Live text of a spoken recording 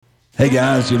Hey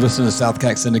guys, you're listening to South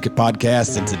Cac Syndicate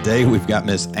Podcast, and today we've got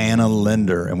Miss Anna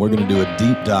Linder, and we're going to do a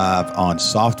deep dive on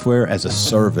software as a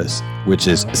service, which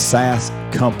is SaaS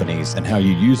companies and how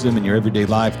you use them in your everyday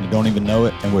life and you don't even know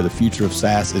it, and where the future of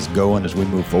SaaS is going as we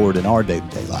move forward in our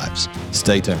day-to-day lives.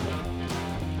 Stay tuned.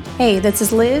 Hey, this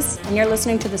is Liz, and you're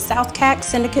listening to the South Cac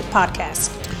Syndicate Podcast.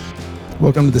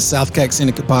 Welcome to the South Cac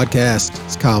Syndicate Podcast.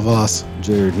 It's Kyle Voss.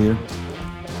 Jared here.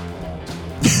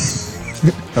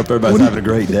 Hope everybody's having a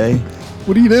great day.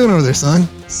 What are you doing over there, son?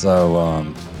 So,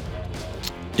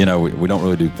 we don't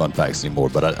really do fun facts anymore,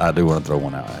 but I do want to throw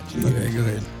one out at you. Okay, go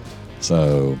ahead.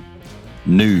 So,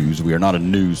 news. We are not a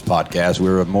news podcast.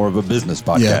 We're more of a business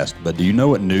podcast. Yeah. But do you know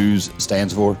what news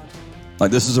stands for?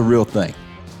 Like, this is a real thing.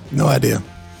 No idea.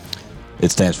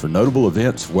 It stands for notable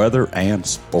events, weather, and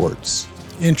sports.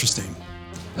 Interesting.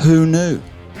 Who knew?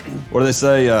 What do they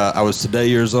say? I was today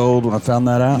years old when I found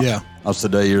that out? Yeah. I was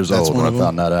today years old when I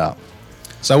found that out.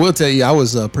 So I will tell you, I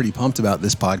was pretty pumped about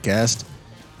this podcast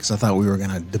because I thought we were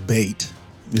going to debate.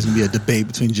 There's going to be a debate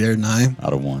between Jared and I.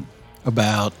 Out of one.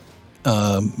 About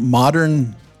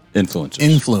modern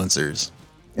influencers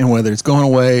and whether it's going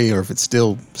away or if it's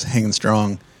still hanging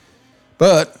strong.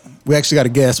 But we actually got a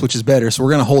guess, which is better. So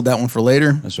we're going to hold that one for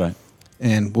later. That's right.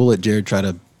 And we'll let Jared try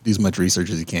to do as much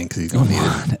research as he can because he's going to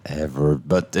need it. Ever.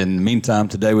 But in the meantime,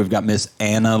 today we've got Miss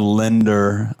Anna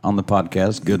Linder on the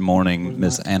podcast. Good morning,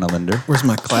 Miss Anna Linder. Where's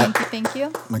my clap? Thank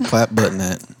you. My clap button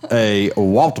at? A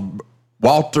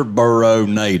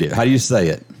Walterboro native. How do you say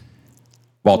it?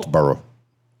 Walterboro.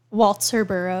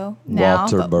 Walterboro now,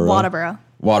 but Waterboro.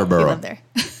 Waterboro. We live there.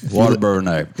 Waterboro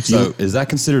native. So is that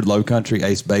considered low country,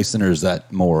 Ace Basin, or is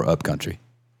that more up country?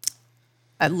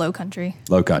 Low country.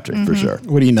 Low country, for sure.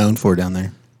 What are you known for down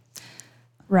there?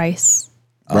 Rice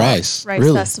Rice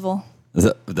really? Festival. Is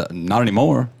that, not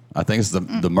anymore. I think it's the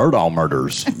Murdahl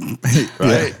murders. Right?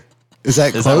 Yeah. Is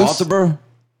that Is close? that Walterboro?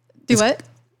 What?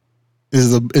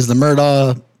 Is the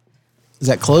Murdaugh? Is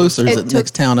that close or is it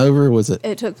next town over? Was it?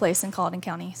 It took place in Colleton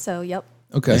County. So, yep.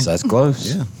 Okay, Yes, that's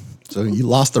close. yeah. So you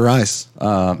lost the rice,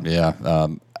 Alex,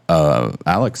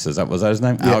 was that his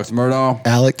name? Yeah. Alex Murdahl.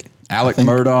 Alec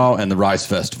Murdahl and the Rice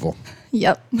Festival.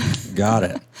 Yep. Got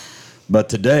it. But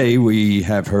today we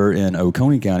have her in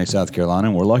Oconee County, South Carolina,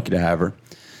 and we're lucky to have her.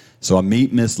 So I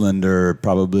meet Miss Linder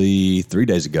probably 3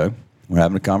 days ago. We're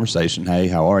having a conversation. Hey,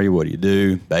 how are you? What do you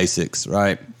do? Basics,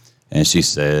 right? And she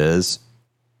says,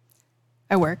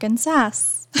 I work in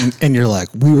SaaS. and you're like,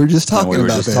 we were just talking we were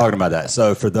about just that. talking about that.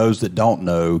 So for those that don't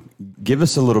know, give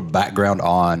us a little background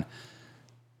on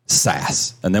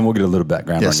SaaS, and then we'll get a little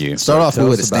background on you. Start off tell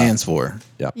with what us it stands for.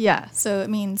 Yeah. So it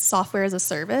means software as a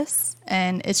service,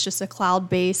 and it's just a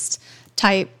cloud-based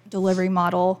type delivery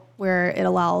model where it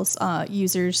allows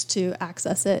users to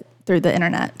access it through the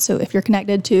internet. So if you're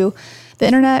connected to the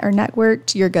internet or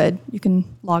networked, you're good. You can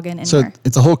log in anywhere. So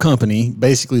it's a whole company.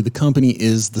 Basically, the company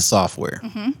is the software.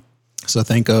 Mm-hmm. So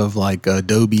think of like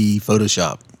Adobe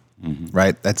Photoshop,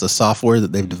 right? That's a software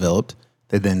that they've developed.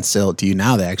 They then sell it to you.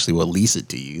 Now they actually will lease it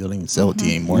to you. They don't even sell it to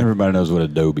you anymore. Everybody knows what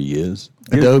Adobe is.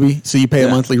 Adobe. So you pay a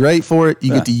monthly rate for it.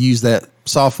 You get to use that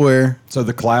software. So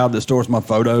the cloud that stores my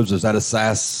photos, is that a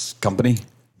SaaS company?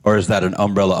 Or is that an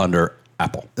umbrella under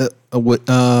Apple?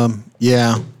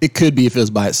 Yeah, it could be if it was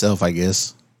by itself, I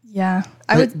guess. Yeah.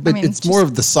 But it's more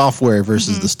of the software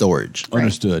versus the storage.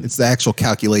 Understood. It's the actual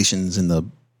calculations and the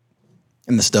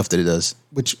stuff that it does,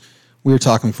 which we were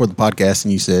talking before the podcast,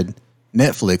 and you said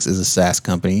Netflix is a SaaS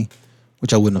company,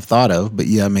 which I wouldn't have thought of, but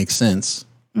yeah, it makes sense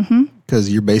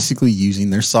because you're basically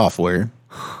using their software.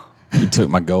 You took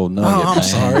my gold nugget.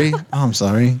 I'm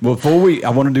sorry. Well, I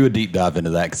want to do a deep dive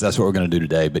into that because that's what we're going to do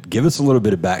today. But give us a little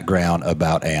bit of background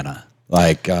about Anna.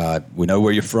 Like, we know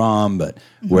where you're from, but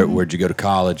where'd you go to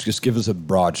college? Just give us a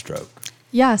broad stroke.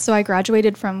 Yeah, so I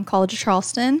graduated from College of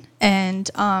Charleston, and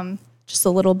just a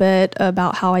little bit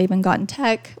about how I even got in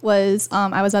tech was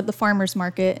I was at the farmer's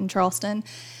market in Charleston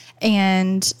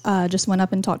and just went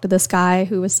up and talked to this guy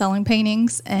who was selling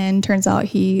paintings, and turns out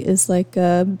he is like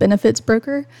a benefits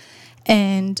broker.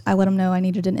 And I let him know I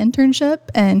needed an internship,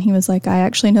 and he was like, I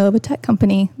actually know of a tech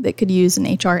company that could use an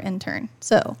HR intern.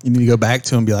 So you need to go back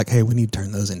to him and be like, hey, we need to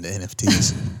turn those into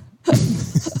NFTs.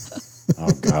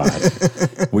 Oh,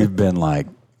 God. We've been like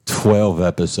 12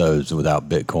 episodes without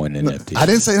Bitcoin and NFTs. I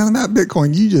didn't say nothing about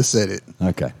Bitcoin. You just said it.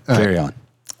 Okay. Carry on.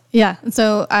 Yeah.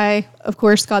 So I, of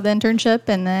course, got the internship,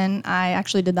 and then I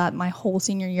actually did that my whole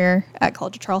senior year at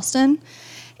College of Charleston.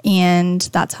 And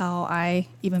that's how I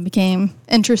even became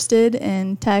interested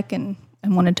in tech and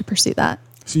wanted to pursue that.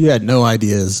 So you had no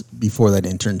ideas before that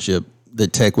internship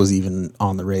that tech was even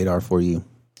on the radar for you?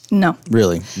 No.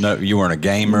 Really? No, you weren't a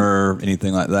gamer,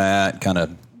 anything like that? Kind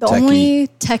of The only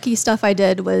techie stuff I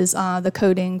did was the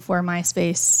coding for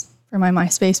MySpace, for my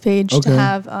MySpace page to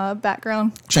have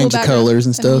background. Change the colors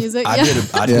and stuff. Music.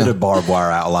 I did a barbed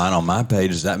wire outline on my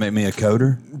page. Does that make me a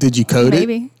coder? Did you code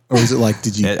Maybe. it? Or was it like,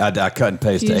 did you? I cut and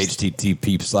paste to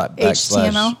HTTP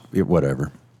backslash HTML?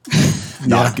 whatever.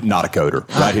 Not a coder.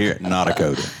 Right here, not a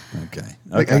coder. Okay.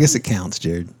 I guess it counts,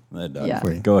 Jared. That does. Yeah.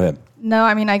 Go ahead. No,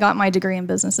 I mean, I got my degree in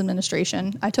business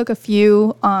administration. I took a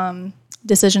few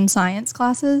decision science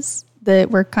classes that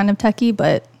were kind of techie,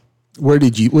 but What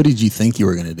did you think you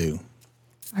were going to do?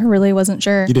 I really wasn't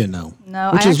sure. You didn't know.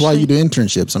 No, Which is why you do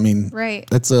internships. I mean, Right.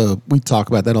 We talk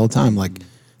about that all the time. Like,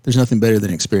 there's nothing better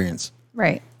than experience.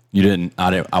 Right. You didn't.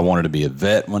 I wanted to be a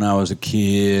vet when I was a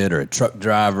kid, or a truck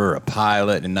driver, or a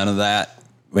pilot, and none of that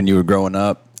when you were growing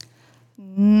up.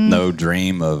 No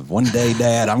dream of one day,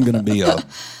 Dad, I'm going to be a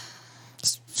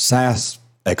SaaS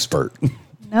expert.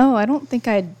 No, I don't think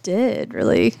I did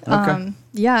really. Okay.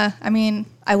 Yeah, I mean,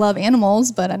 I love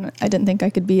animals, but I didn't think I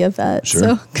could be a vet. Sure.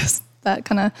 So, because that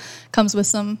kind of comes with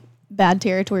some bad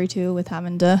territory too, with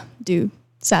having to do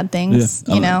sad things,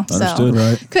 Yeah, understood. So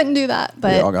Right. couldn't do that.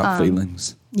 But We all got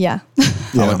feelings. yeah,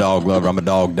 I'm a dog lover. I'm a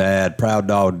dog dad, proud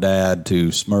dog dad to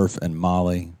Smurf and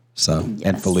Molly. So and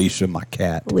Yes. Felicia, my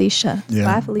cat. Felicia. Yeah.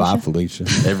 Bye, Felicia. Bye, Felicia.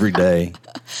 Every day.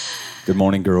 Good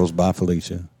morning, girls. Bye,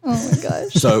 Felicia. Oh my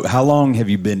gosh. So, how long have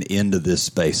you been into this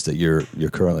space that you're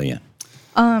currently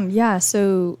in? Yeah.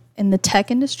 So in the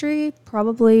tech industry,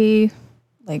 probably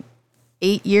like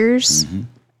 8 years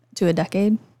to a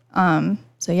decade.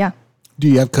 So yeah, Do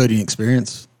you have coding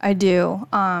experience? I do.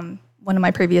 One of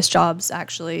my previous jobs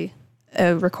actually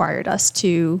required us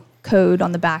to code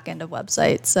on the back end of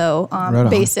websites. So Right on.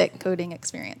 basic coding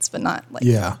experience, but not like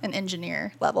an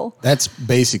engineer level. That's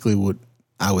basically what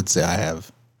I would say I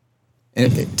have.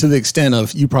 And to the extent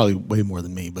of, you probably way more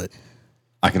than me, but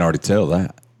I can already tell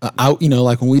that.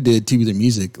 like when we did Tubular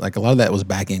Music, like a lot of that was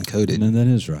back end coded. And that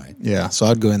is right. Yeah. So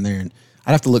I'd go in there and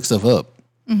I'd have to look stuff up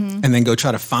and then go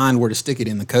try to find where to stick it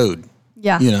in the code.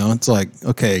 Yeah. It's like,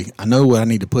 okay, I know what I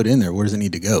need to put in there. Where does it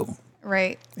need to go?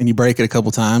 Right. And you break it a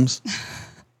couple times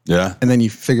Yeah. and then you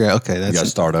figure out, okay, You that's got to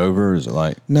start over? Is it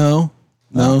like, No.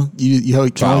 You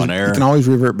Trial and error. You can always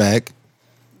revert back.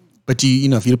 But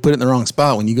if you put it in the wrong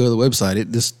spot when you go to the website,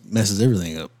 it just messes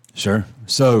everything up. sure.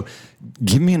 So,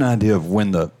 give me an idea of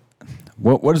when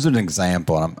what is an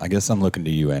example? I guess I'm looking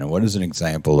to you, Anna. What is an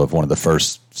example of one of the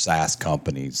first SaaS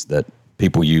companies that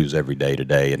people use every day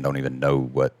today and don't even know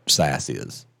what SaaS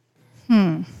is?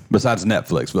 Besides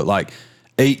Netflix, but like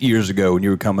 8 years ago when you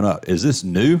were coming up, is this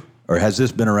new or has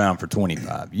this been around for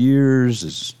 25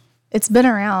 years? It's been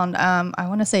around. I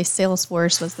want to say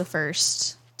Salesforce was the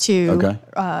first to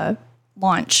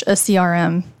launch a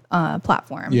CRM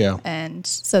platform. Yeah. And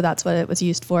so that's what it was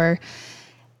used for.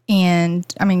 And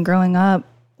I mean, growing up,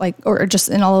 or just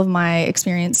in all of my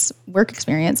work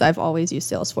experience, I've always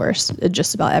used Salesforce at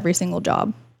just about every single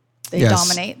job. They Yes.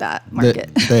 dominate that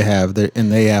market. They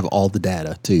have all the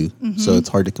data too. So it's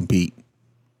hard to compete.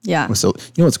 Yeah. So,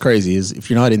 what's crazy is if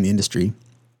you're not in the industry,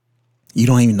 you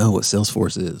don't even know what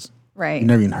Salesforce is. Right. You've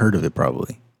never even heard of it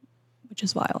probably. Which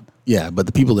is wild. Yeah. But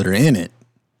the people that are in it,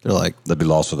 they're like, They'd be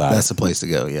lost without that's it. the place to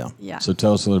go. Yeah. Yeah. So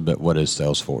tell us a little bit, what is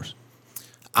Salesforce?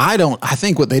 I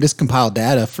think what they just compile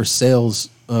data for sales,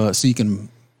 so you can,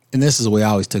 and this is the way I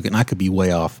always took it, and I could be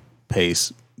way off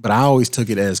pace, but I always took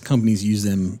it as companies use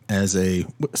them as a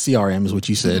CRM is what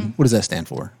you said. What does that stand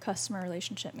for? Customer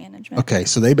relationship management. Okay,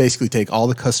 so they basically take all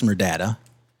the customer data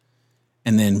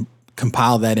and then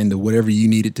compile that into whatever you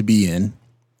need it to be in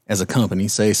as a company.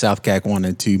 Say South CAC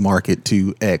wanted to market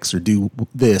to X or do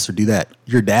this or do that.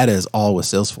 Your data is all with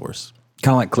Salesforce.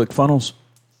 Kind of like ClickFunnels?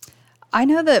 I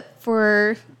know that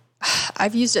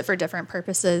I've used it for different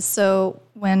purposes. So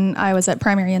when I was at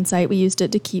Primary Insight, we used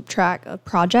it to keep track of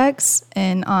projects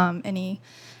and any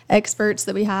experts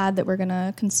that we had that were going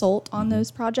to consult on those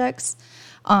projects.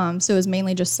 So it was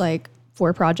mainly just like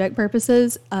for project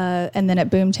purposes. And then at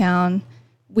Boomtown,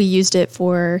 we used it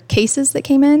for cases that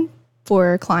came in,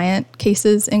 for client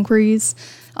cases, inquiries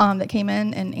that came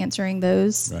in and answering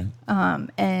those. Right.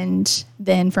 And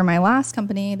then for my last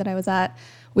company that I was at,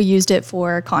 we used it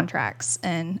for contracts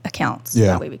and accounts. Yeah.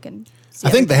 That way we can see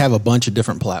I think they have a bunch of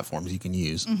different platforms you can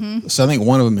use. So I think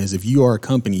one of them is if you are a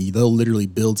company, they'll literally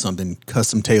build something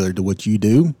custom tailored to what you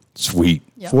do Sweet.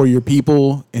 for your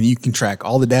people, and you can track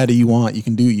all the data you want. You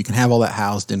can have all that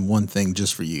housed in one thing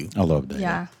just for you. I love that.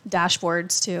 Yeah.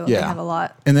 Dashboards too. Yeah. They have a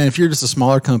lot. And then if you're just a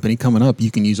smaller company coming up, you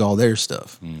can use all their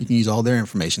stuff. You can use all their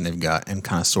information they've got and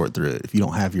kind of sort through it if you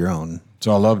don't have your own.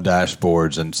 So I love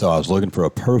dashboards, and so I was looking for a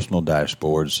personal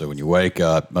dashboard. So when you wake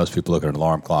up, most people look at an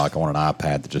alarm clock. I want an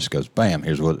iPad that just goes, bam,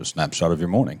 here's what a snapshot of your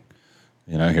morning.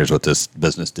 Here's what this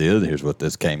business did. Here's what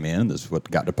this came in. This is what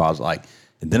got deposited.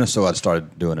 And then so I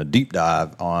started doing a deep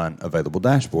dive on available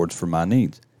dashboards for my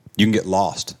needs. You can get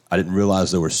lost. I didn't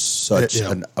realize there was such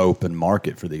an open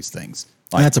market for these things.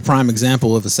 And that's a prime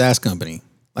example of a SaaS company.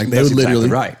 Like they That's would literally,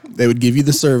 exactly right. They would give you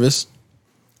the service,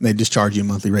 and they'd just charge you a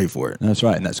monthly rate for it. That's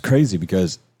right. And that's crazy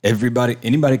because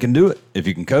anybody can do it. If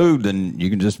you can code, then you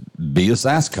can just be a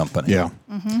SaaS company. Yeah.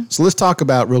 Mm-hmm. So let's talk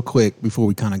about real quick before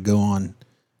we kind of go on.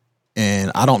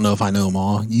 And I don't know if I know them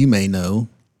all. You may know,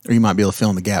 or you might be able to fill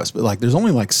in the gaps. But there's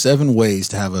only 7 ways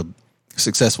to have a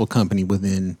successful company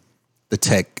within the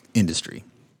tech industry.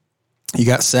 You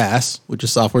got SaaS, which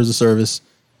is software as a service.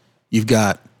 You've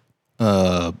got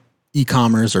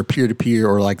e-commerce or peer-to-peer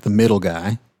or the middle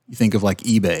guy. You think of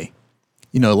eBay.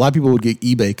 A lot of people would get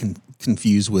eBay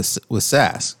confused with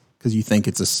SaaS because you think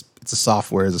it's a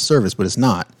software as a service, but it's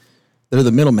not. They're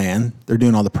the middleman. They're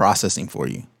doing all the processing for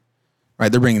you,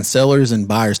 right? They're bringing sellers and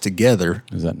buyers together.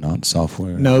 Is that not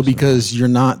software? No, because they're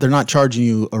not charging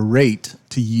you a rate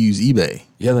to use eBay.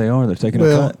 Yeah, they are. They're taking a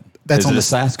cut. That's Is on it the a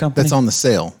SaaS company? That's on the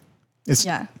sale. It's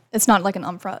not like an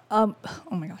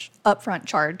upfront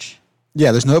charge.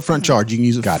 Yeah, there's no upfront charge. You can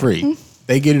use it for free.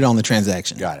 They get it on the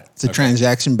transaction. Got it. It's a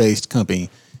transaction-based company.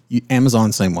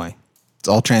 Amazon, same way. It's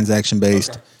all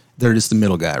transaction-based. Okay. They're just the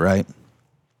middle guy, right?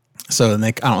 So,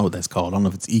 I don't know what that's called. I don't know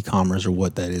if it's e-commerce or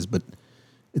what that is, but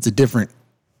it's a different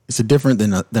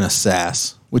than a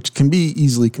SaaS, which can be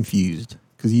easily confused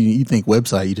because you think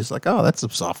website, you just oh, that's a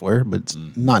software, but it's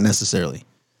not necessarily.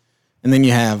 And then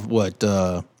you have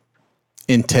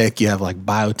in tech, you have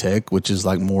biotech, which is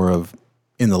more of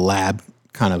in the lab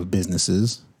kind of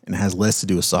businesses, and it has less to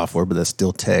do with software, but that's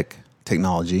still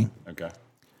technology. Okay.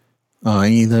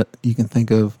 Any that you can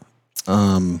think of?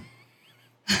 I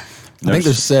think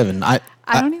there's 7. I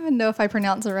don't even know if I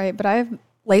pronounce it right, but I've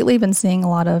lately been seeing a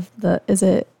lot of is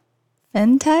it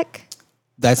fintech?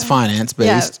 That's finance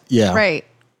based. Yeah. Right.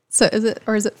 So is it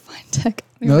fintech?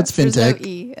 No, it's fintech. There's no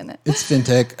E in it. It's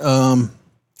fintech.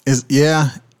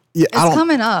 It's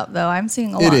coming up though. I'm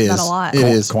seeing that a lot. It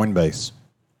is. Coinbase.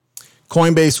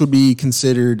 Coinbase would be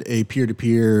considered a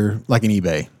peer-to-peer like an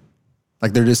eBay.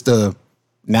 They're just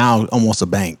now almost a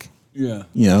bank. Yeah.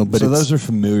 But so those are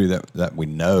familiar that we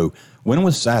know. When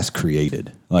was SaaS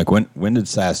created? When did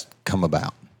SaaS come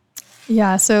about?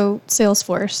 Yeah, so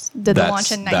Salesforce did the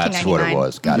launch in 1999. That's what it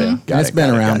was. Got it. It's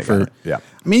been around for. Yeah.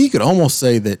 I mean, you could almost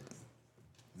say that.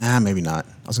 Maybe not.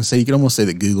 I was going to say you could almost say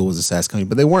that Google was a SaaS company,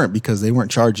 but they weren't because they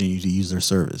weren't charging you to use their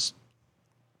service.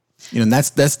 And that's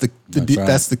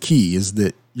the key is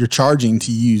that you're charging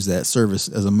to use that service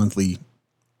as a monthly,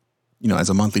 as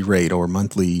a monthly rate or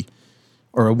monthly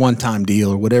or a one-time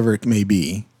deal or whatever it may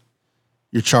be.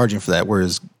 You're charging for that.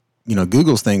 Whereas,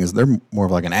 Google's thing is they're more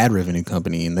of an ad revenue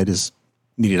company and they just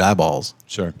needed eyeballs.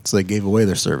 Sure. So they gave away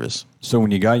their service. So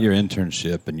when you got your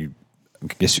internship and I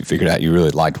guess you figured out you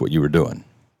really liked what you were doing.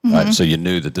 Right? So you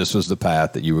knew that this was the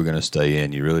path that you were going to stay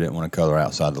in. You really didn't want to color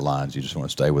outside the lines. You just want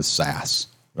to stay with SaaS,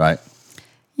 right?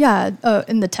 Yeah,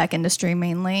 in the tech industry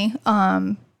mainly.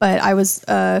 But I was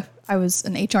an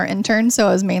HR intern, so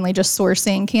I was mainly just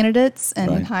sourcing candidates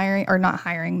and hiring, or not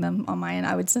hiring them on my end.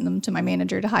 I would send them to my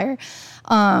manager to hire.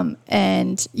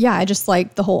 And yeah, I just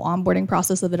liked the whole onboarding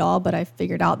process of it all, but I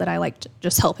figured out that I liked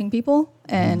just helping people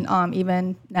and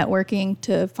even networking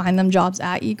to find them jobs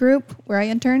at eGroup where I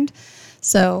interned.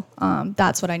 So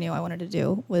that's what I knew I wanted to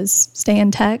do was stay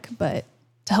in tech, but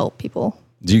to help people.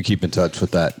 Do you keep in touch with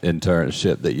that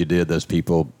internship that you did, those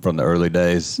people from the early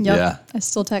days? Yep. Yeah. I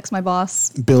still text my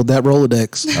boss. Build that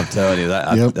Rolodex. I'm telling you,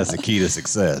 that's the key to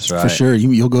success, right? For sure.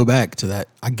 You'll go back to that.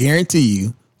 I guarantee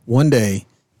you, one day,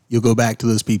 you'll go back to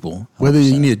those people. Whether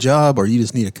 100%. You need a job or you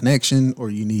just need a connection or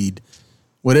you need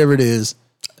whatever it is.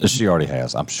 She already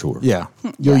has, I'm sure. Yeah.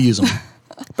 You'll use them.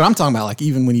 But I'm talking about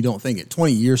even when you don't think it,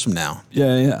 20 years from now.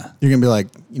 Yeah. You're going to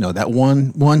be that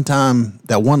one time,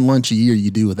 that one lunch a year you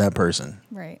do with that person.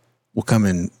 Right. Will come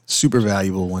in super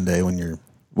valuable one day when you're.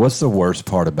 What's the worst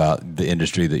part about the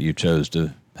industry that you chose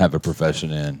to have a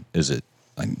profession in? Is it,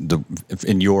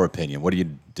 in your opinion, what do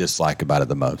you dislike about it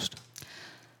the most?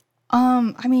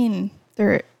 I mean,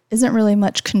 there isn't really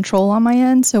much control on my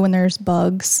end. So when there's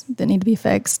bugs that need to be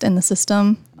fixed in the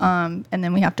system, and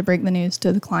then we have to break the news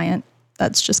to the client,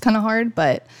 that's just kind of hard,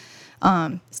 but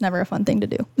it's never a fun thing to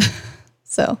do.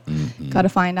 So got to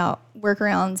find out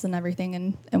workarounds and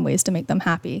everything and ways to make them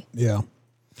happy. Yeah.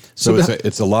 So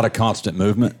it's a lot of constant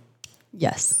movement?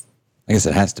 Yes. I guess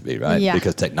it has to be, right? Yeah.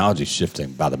 Because technology's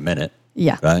shifting by the minute.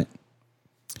 Yeah. Right?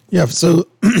 Yeah. So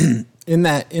in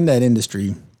that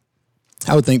industry,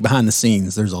 I would think behind the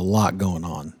scenes there's a lot going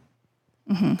on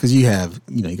because you have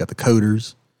you got the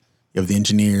coders, you have the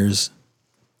engineers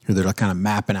who they're like kind of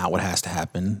mapping out what has to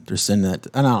happen. They're sending that.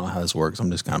 I don't know how this works. I'm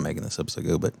just kind of making this up as I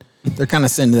go, but they're kind of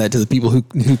sending that to the people who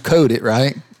code it,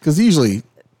 right? Because usually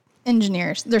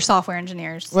engineers, they're software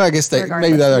engineers. Well, I guess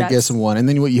maybe that I guess in one, and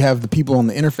then what you have the people on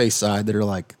the interface side that are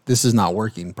like, this is not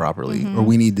working properly, or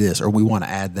we need this, or we want to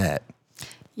add that.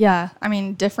 Yeah, I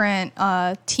mean, different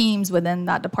teams within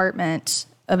that department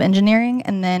of engineering,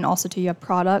 and then also too, you have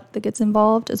product that gets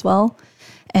involved as well.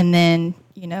 And then,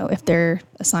 if they're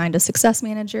assigned a success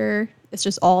manager, it's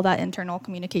just all that internal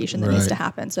communication that needs to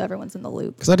happen so everyone's in the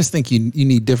loop. Because I just think you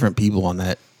need different people on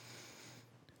that.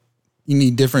 You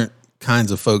need different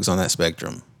kinds of folks on that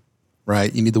spectrum,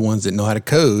 right? You need the ones that know how to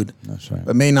code, that's right,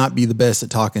 but may not be the best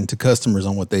at talking to customers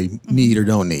on what they need or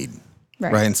don't need.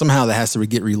 Right. And somehow that has to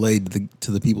get relayed to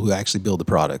the people who actually build the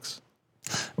products.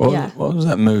 Well, what was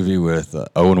that movie with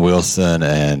Owen Wilson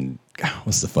and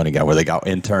what's the funny guy where they got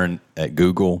intern at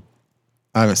Google?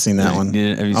 I haven't seen that one.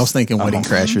 I was thinking Wedding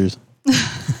Crashers. You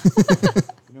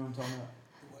know what I'm talking about?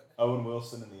 Owen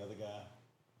Wilson and the other guy,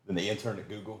 and the intern at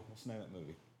Google. What's the name of that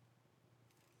movie?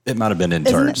 It might have been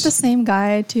Interns. Isn't it the same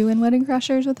guy too in Wedding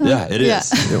Crashers with him? Yeah, it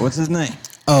is. Yeah. What's his name?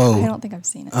 Oh, I don't think I've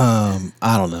seen it. I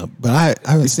don't know, but I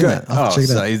haven't seen that. Check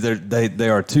it out. They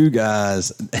are two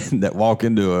guys that walk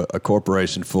into a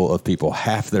corporation full of people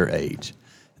half their age.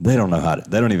 They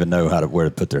don't even know where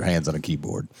to put their hands on a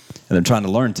keyboard, and they're trying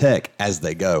to learn tech as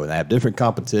they go, and they have different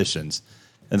competitions,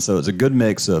 and so it's a good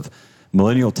mix of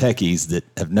millennial techies that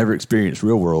have never experienced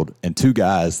real world and two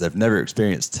guys that have never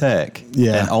experienced tech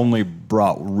and only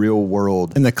brought real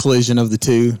world in the collision of the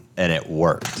two, and it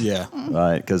worked. Yeah.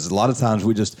 Right. Because a lot of times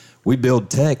we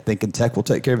build tech thinking tech will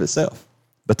take care of itself,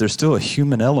 but there's still a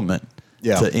human element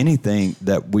to anything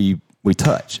that we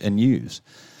touch and use.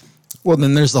 Well,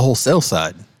 then there's the whole sales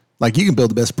side. Like you can build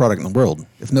the best product in the world.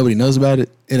 If nobody knows about it,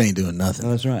 it ain't doing nothing.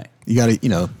 That's right. You got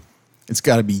to, it's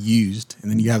got to be used, and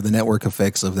then you have the network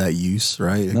effects of that use,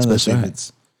 right? No, especially right. if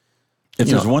it's. If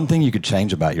there's one thing you could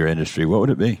change about your industry, what would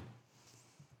it be?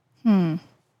 One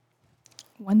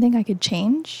thing I could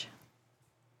change?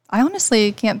 I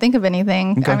honestly can't think of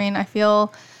anything. Okay. I mean, I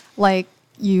feel like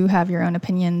you have your own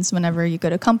opinions whenever you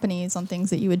go to companies on things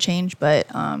that you would change, but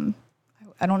I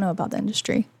don't know about the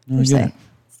industry per se.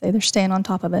 They're staying on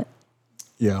top of it.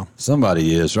 Yeah,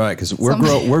 somebody is, right? Because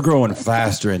we're growing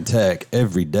faster in tech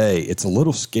every day. It's a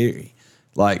little scary.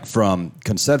 Like from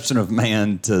conception of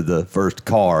man to the first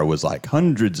car was like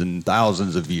hundreds and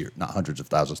thousands of years, not hundreds of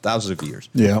thousands, thousands of years.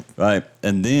 Yeah, right.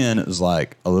 And then it was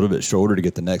like a little bit shorter to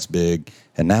get the next big,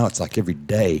 and now it's like every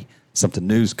day something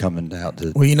new's coming out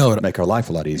to make our life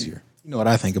a lot easier. You know what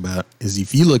I think about is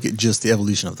if you look at just the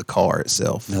evolution of the car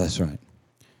itself. No, that's right.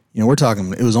 We're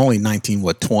talking, it was only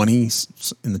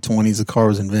 20s. In the 20s, the car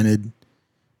was invented.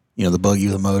 The buggy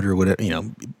with a motor, whatever,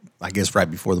 I guess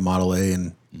right before the Model A.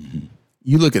 And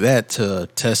you look at that to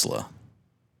Tesla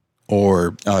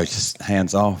or. Oh, it's just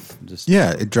hands off.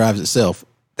 It drives itself.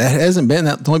 That hasn't been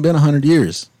that, it's only been 100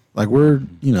 years. Like it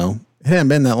hasn't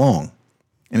been that long.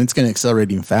 And it's going to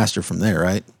accelerate even faster from there,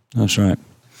 right? That's right.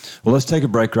 Well, let's take a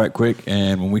break right quick.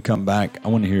 And when we come back, I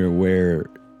want to hear where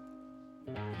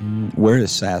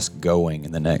is SaaS going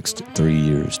in the next 3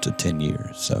 years to 10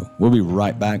 years? So we'll be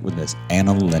right back with Miss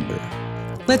Anna Linder.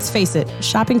 Let's face it,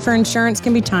 shopping for insurance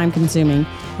can be time-consuming.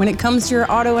 When it comes to your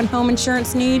auto and home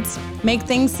insurance needs, make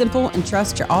things simple and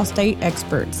trust your Allstate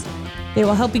experts. They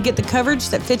will help you get the coverage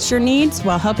that fits your needs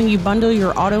while helping you bundle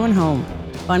your auto and home.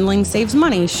 Bundling saves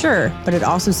money, sure, but it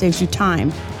also saves you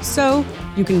time. So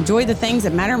you can enjoy the things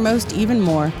that matter most even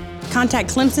more. Contact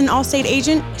Clemson Allstate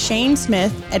agent Shane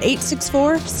Smith at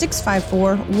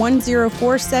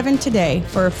 864-654-1047 today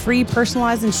for a free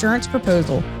personalized insurance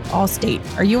proposal. Allstate,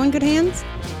 are you in good hands?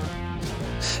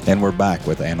 And we're back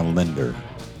with Anna Linder,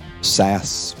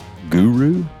 SaaS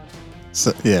guru.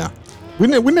 So, yeah, we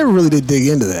never really did dig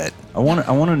into that. I want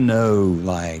to know,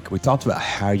 like, we talked about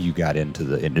how you got into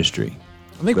the industry.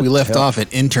 I think we left off at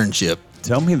internship.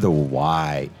 Tell me the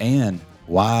why and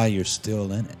why you're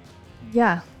still in it.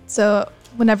 Yeah. So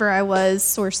whenever I was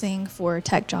sourcing for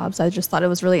tech jobs, I just thought it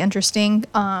was really interesting.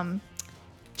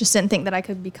 Just didn't think that I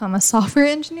could become a software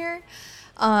engineer.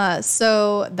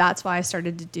 So that's why I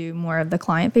started to do more of the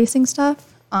client-facing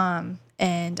stuff.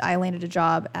 And I landed a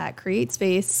job at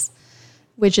CreateSpace,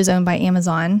 which is owned by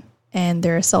Amazon, and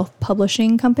they're a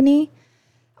self-publishing company.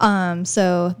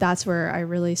 So that's where I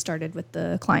really started with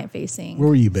the client-facing. Where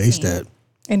were you based at?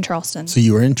 In Charleston. So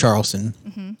you were in Charleston.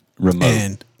 Remote.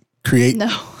 And Create. No.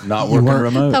 Not working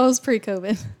remote. That was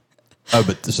pre-COVID. Oh,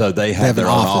 but so they have their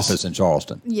an own office. office in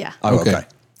Charleston. Yeah. Oh, okay.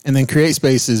 And then Create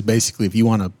Space is basically if you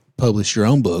want to publish your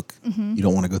own book, you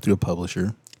don't want to go through a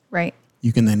publisher. Right.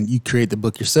 You create the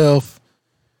book yourself.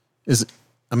 Is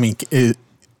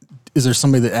there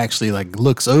somebody that actually like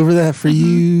looks over that for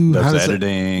you? Does How does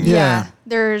editing. Yeah.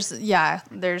 There's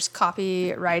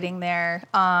copywriting there,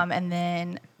 and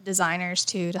then designers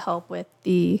too to help with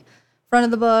the front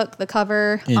of the book, the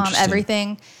cover, Interesting.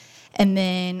 everything, and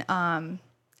then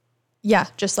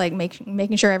just like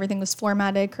making sure everything was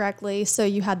formatted correctly. So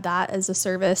you had that as a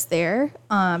service there,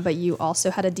 but you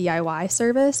also had a DIY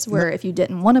service where if you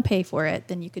didn't want to pay for it,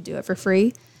 then you could do it for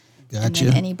free. And Gotcha.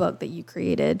 then any book that you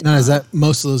created. Now, is that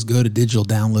most of those go to digital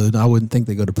download? I wouldn't think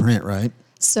they go to print, right?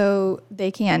 So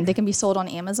they can be sold on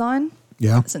Amazon.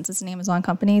 Yeah. Since it's an Amazon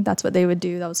company, that's what they would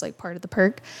do. That was like part of the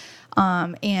perk.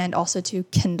 And also to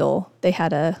Kindle. They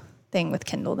had a thing with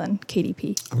Kindle then,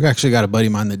 KDP. I've actually got a buddy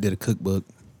of mine that did a cookbook.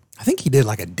 I think he did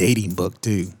like a dating book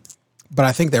too. But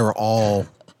I think they were all,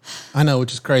 I know,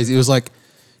 which is crazy. It was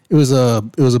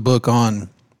a book on,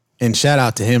 and shout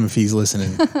out to him if he's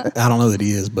listening. I don't know that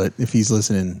he is, but if he's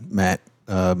listening, Matt,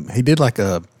 he did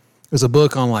it was a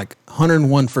book on like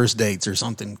 101 first dates or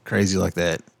something crazy like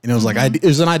that. And it was it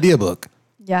was an idea book.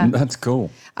 Yeah. That's cool.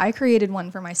 I created one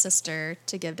for my sister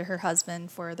to give to her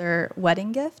husband for their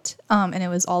wedding gift. And it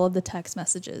was all of the text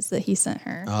messages that he sent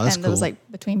her. Oh, that's and it was cool.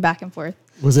 like between back and forth.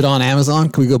 Was it on Amazon?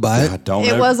 Can we go buy it?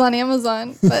 It was on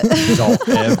Amazon, but Don't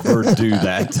ever do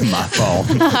that to my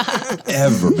phone.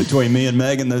 Ever. Between me and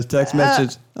Megan, those text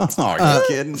messages. Oh, are you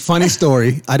kidding? Funny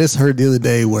story. I just heard the other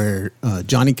day where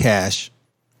Johnny Cash,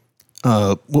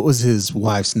 what was his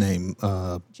wife's name?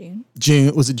 June.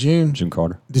 June. Was it June? Jim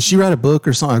Carter. Did she write a book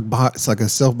or something? It's like a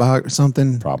self-bio or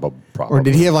something? Probably. Or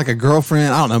did he have like a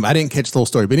girlfriend? I don't know. I didn't catch the whole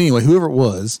story. But anyway, whoever it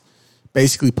was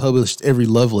basically published every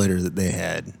love letter that they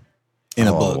had in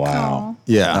a book. Wow.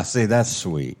 Yeah. I see. That's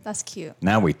sweet. That's cute.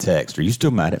 Now we text. Are you still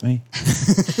mad at me?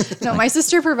 No, my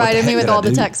sister provided me heck with did I all the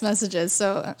do? text messages.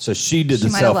 So So she did she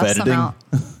the might have left some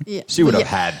self-editing. out. Yeah. She would have Yeah.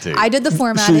 had to. I did the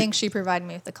formatting. She provided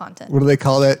me with the content. What do they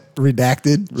call that?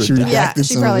 Redacted? She redacted Yeah, she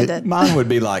some of probably it. did. Mine would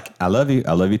be like, I love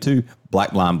you too.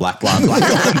 Black line, black line, black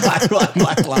line, black line,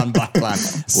 black line, black line.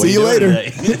 See you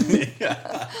later.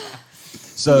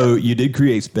 So you did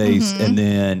Create Space, and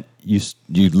then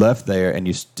you left there, and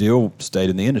you still stayed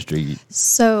in the industry.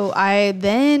 So I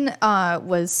then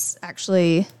was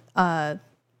actually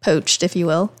poached, if you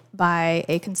will, by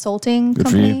a consulting Good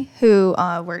for company who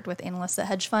worked with analysts at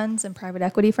hedge funds and private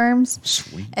equity firms.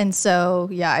 Sweet. And so,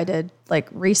 I did like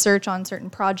research on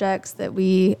certain projects that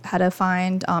we had to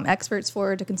find experts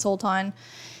for to consult on.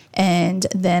 And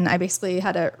then I basically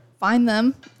had to find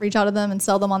them, reach out to them, and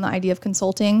sell them on the idea of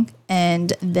consulting,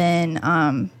 and then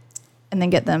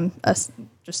get them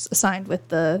just assigned with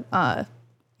the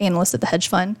analyst at the hedge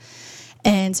fund.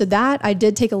 And so that I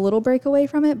did take a little break away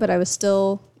from it, but I was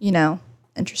still,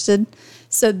 interested.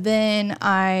 So then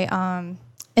I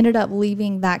ended up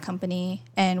leaving that company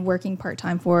and working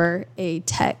part-time for a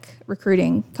tech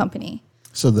recruiting company.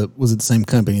 So was it the same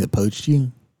company that poached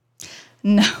you?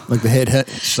 No. Like the head?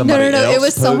 Somebody No. else It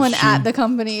was someone poached you? at the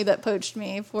company that poached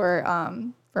me for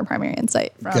Primary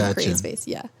Insight from Gotcha. Create Space.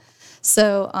 Yeah.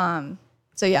 So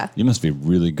yeah, You must be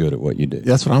really good at what you do.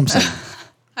 That's what I'm saying.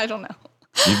 I don't know.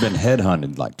 You've been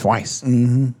headhunted like twice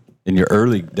in your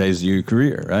early days of your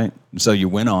career, right? So you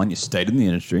went on, you stayed in the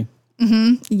industry.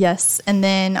 Yes. And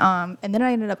then I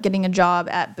ended up getting a job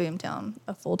at Boomtown,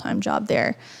 a full-time job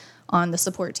there on the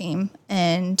support team.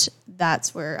 And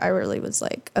that's where I really was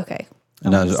like, okay.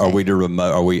 And now, are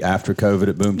we after COVID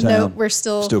at Boomtown? No, we're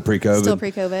still pre-COVID. Still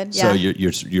pre-COVID. So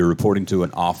Yeah. you're reporting to an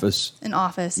office. An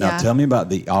office. Now yeah. tell me about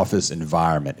the office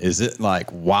environment. Is it like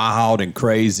wild and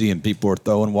crazy, and people are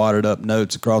throwing watered up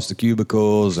notes across the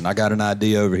cubicles? And I got an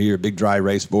idea over here, big dry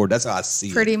erase board. That's how I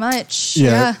see Pretty it. much.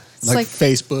 Yeah. It's like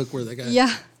Facebook where they got.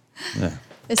 yeah. Yeah.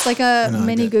 It's like a I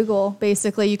mini get it. Google.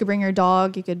 Basically, you could bring your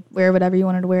dog. You could wear whatever you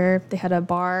wanted to wear. They had a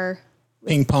bar.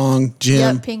 Ping pong,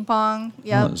 gym. Yep. Ping pong.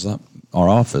 Yep. Well, it's like our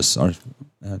office. At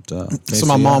So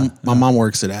my mom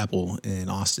works at Apple in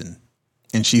Austin,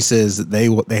 and she says that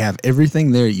they have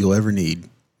everything there you'll ever need.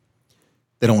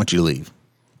 They don't want you to leave.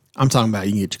 I'm talking about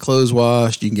you can get your clothes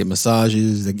washed, you can get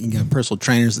massages, you can get personal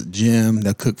trainers at the gym.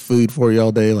 They'll cook food for you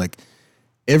all day, like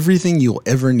everything you'll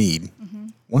ever need.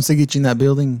 Once they get you in that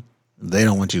building, they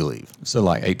don't want you to leave. So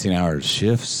like 18-hour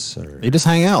shifts, or They just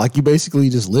hang out, like you basically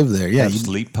just live there. Yeah, have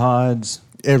sleep pods.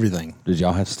 everything. Did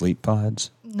y'all have sleep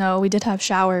pods? No, we did have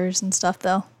showers and stuff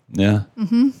though. Yeah.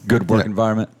 Good work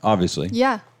environment, obviously.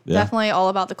 Yeah. Yeah. Definitely all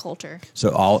about the culture.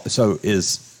 So are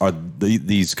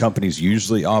these companies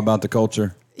usually all about the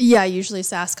culture? Yeah, usually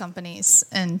SaaS companies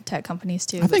and tech companies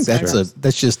too. I think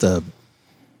that's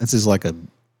just like a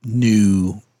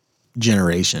new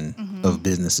generation of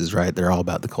businesses, right? They're all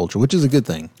about the culture, which is a good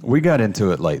thing. We got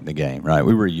into it late in the game, right?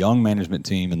 We were a young management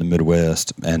team in the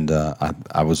Midwest, and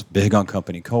I was big on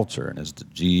company culture. And as the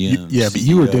GM, Yeah, but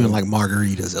you were doing like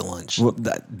margaritas at lunch. Well,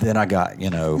 then I got,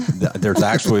 there's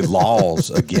actually laws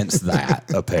against that,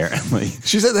 apparently.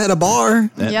 She's at a bar.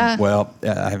 Yeah. Well,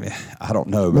 I don't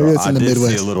know, Maybe but it's I in the did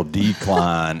Midwest. see a little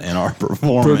decline in our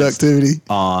performance. Productivity.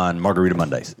 On Margarita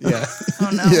Mondays. Yeah. Oh,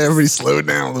 no. Yeah, everybody slowed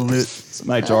down a little bit. Some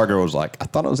HR girl was like, I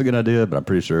thought it was a good idea, but I'm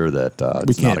pretty sure that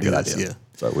it's can't not a do good this, idea. yeah.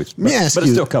 So Let me ask but you-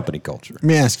 it's still company culture. Let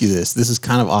me ask you this. This is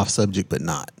kind of off subject, but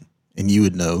not. And you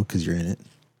would know because you're in it.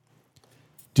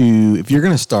 If you're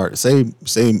going to start, say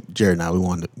Jared and I,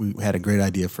 we had a great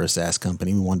idea for a SaaS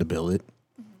company. We wanted to build it.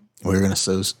 We were going to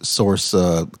source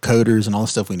coders and all the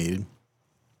stuff we needed.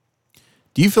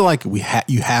 Do you feel like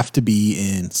you have to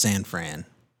be in San Fran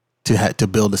to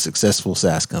build a successful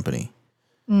SaaS company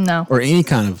No, or any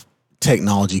kind of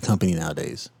technology company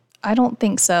nowadays? I don't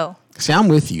think so. See, I'm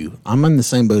with you. I'm in the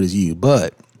same boat as you.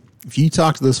 But if you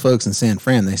talk to those folks in San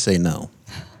Fran, they say no.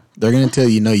 They're going to tell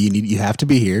you, no, you have to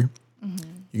be here.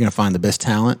 You're going to find the best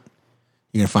talent.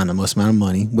 You're going to find the most amount of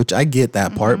money, which I get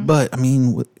that part. But I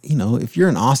mean, if you're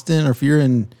in Austin or if you're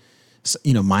in,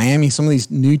 Miami, some of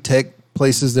these new tech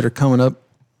places that are coming up,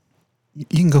 you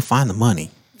can go find the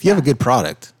money. If you have a good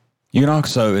product. You can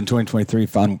also, in 2023,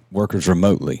 find workers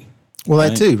remotely. Well,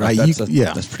 that too, right? That's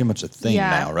That's pretty much a thing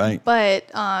now, right? But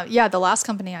the last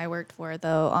company I worked for,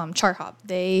 though, ChartHop,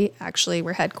 they actually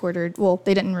were headquartered. Well,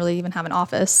 they didn't really even have an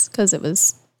office because it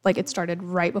was it started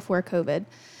right before COVID.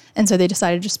 And so they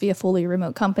decided to just be a fully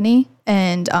remote company.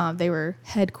 And they were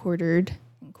headquartered,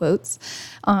 in quotes,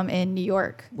 in New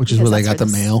York. which is where they got the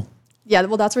mail. Yeah,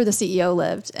 well, that's where the CEO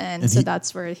lived. And so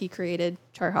that's where he created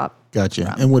ChartHop.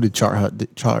 Gotcha. And what did ChartHop?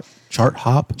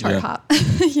 ChartHop.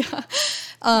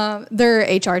 Yeah.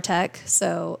 They're HR tech,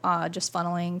 so just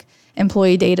funneling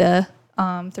employee data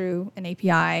through an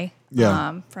API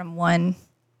from one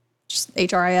just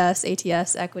HRIS,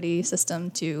 ATS, equity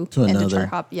system to into another.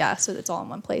 ChartHop. Yeah, so it's all in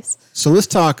one place. So let's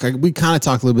talk. We kind of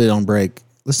talked a little bit on break.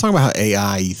 Let's talk about how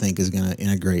AI you think is going to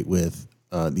integrate with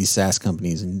these SaaS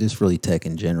companies and just really tech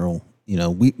in general.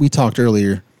 We talked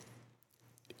earlier.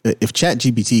 If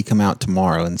ChatGPT come out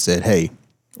tomorrow and said, "Hey,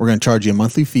 we're going to charge you a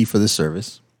monthly fee for this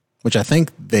service," which I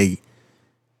think they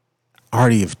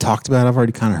already have talked about. I've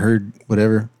already kind of heard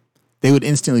whatever. They would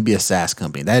instantly be a SaaS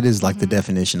company. That is like the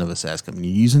definition of a SaaS company.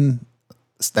 You're using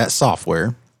that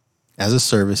software as a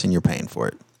service and you're paying for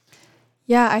it.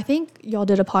 Yeah, I think y'all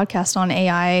did a podcast on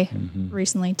AI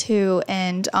recently too,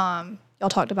 and y'all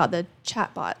talked about the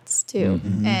chatbots too,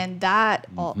 and that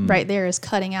right there is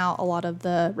cutting out a lot of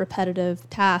the repetitive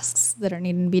tasks that are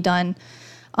needing to be done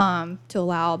to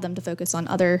allow them to focus on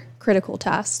other critical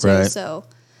tasks too. Right. So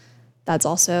that's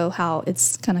also how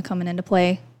it's kind of coming into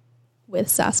play with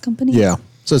SaaS companies. Yeah.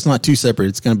 So it's not too separate.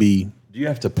 It's going to be Do you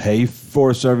have to pay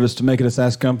for a service to make it a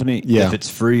SaaS company? Yeah. If it's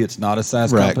free, it's not a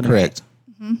SaaS right. company? Correct.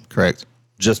 Correct.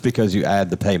 Just because you add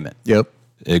the payment, Yep.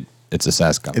 it's a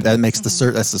SaaS company. That makes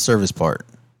that's the service part.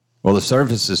 Well, the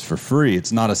service is for free.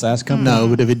 It's not a SaaS company? No,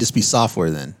 but if it just be software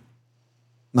then,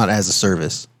 not as a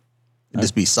service, it'd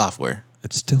just be software.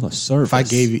 It's still a service. If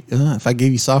I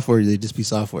gave you software, it'd just be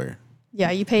software, Yeah,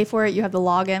 you pay for it, you have the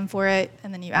login for it,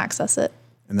 and then you access it.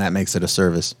 and that makes it a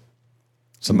service.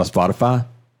 So my Spotify,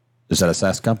 is that a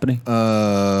SaaS company?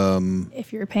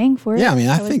 If you're paying for it. Yeah, I mean,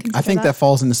 I would think consider that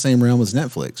falls in the same realm as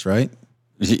Netflix, right?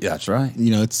 Yeah, that's right.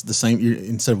 It's the same.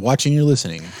 Instead of watching, you're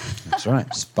listening. That's right.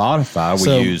 Spotify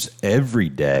So- we use every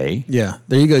day. Yeah,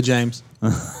 there you go, James.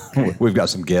 We've got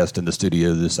some guests in the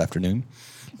studio this afternoon.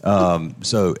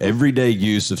 So everyday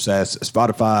use of SaaS,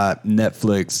 Spotify,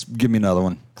 Netflix. Give me another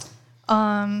one.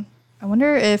 I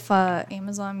wonder if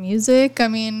Amazon Music. I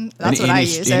mean, that's what I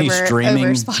use over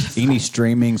Spotify. Any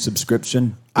streaming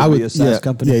subscription. I would be a SaaS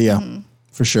company. Yeah,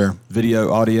 for sure.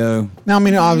 Video, audio. Now, I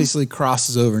mean, it obviously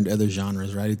crosses over into other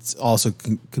genres, right? It's also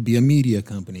could be a media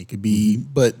company, could be,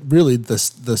 but really the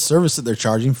service that they're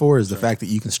charging for is the fact that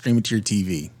you can stream it to your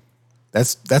TV.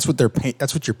 That's what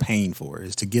that's what you're paying for,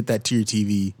 is to get that to your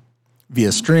TV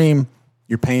via stream.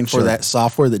 You're paying for that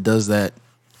software that does that.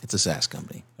 It's a SaaS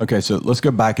company. Okay, so let's go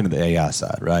back into the AI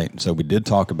side, right? So we did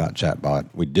talk about chatbot.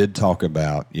 We did talk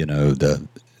about, the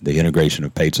integration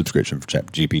of paid subscription for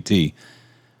ChatGPT.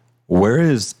 Where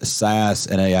is SaaS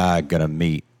and AI going to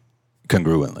meet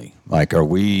congruently? Like, are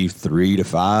we 3 to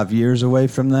 5 years away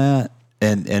from that?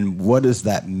 And what does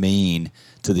that mean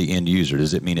to the end user?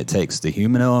 Does it mean it takes the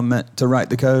human element to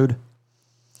write the code?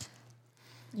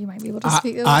 You might be able to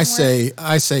speak. I say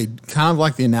kind of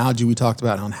like the analogy we talked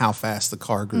about on how fast the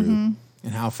car grew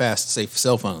and how fast, say,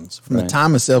 cell phones. From the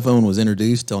time a cell phone was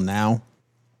introduced till now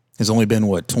has only been,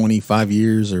 25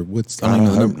 years or what's... I don't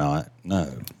know. Hope not.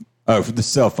 No. Oh, for the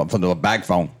cell phone, for the bag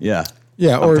phone. Yeah.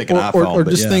 Yeah, I'm thinking iPhone, or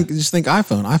just think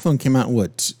iPhone. iPhone came out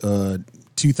in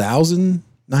 2000,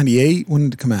 98? When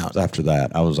did it come out? After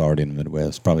that, I was already in the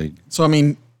Midwest, probably. So, I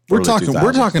mean... We're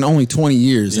talking only 20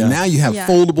 years, and now you have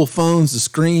foldable phones, the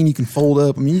screen you can fold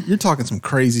up. I mean, you're talking some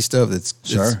crazy stuff that's...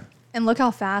 Sure. And look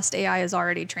how fast AI has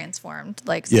already transformed,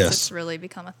 since it's really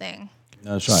become a thing.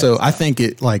 That's right. So I think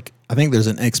there's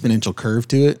an exponential curve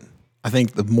to it. I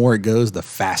think the more it goes, the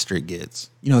faster it gets.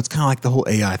 It's kind of like the whole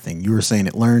AI thing. You were saying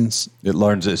it learns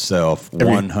itself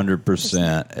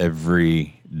 100%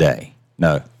 every day.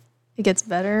 No. It gets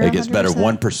better. It gets 100%? Better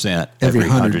 1% every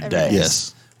 100 days.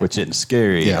 Yes. Which isn't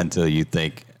scary until you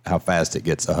think how fast it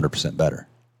gets 100% better.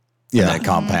 Yeah. And that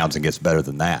compounds and gets better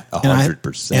than that,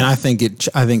 100%. And I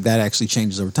think that actually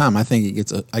changes over time. I think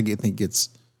it gets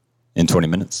in 20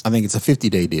 minutes. I think it's a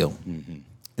 50-day deal. Mm-hmm.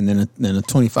 And then a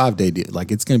 25-day deal.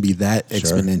 Like, it's going to be that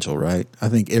exponential, right? I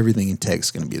think everything in tech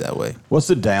is going to be that way. What's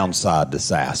the downside to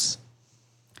SaaS?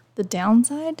 The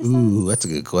downside to SaaS? Ooh, that's a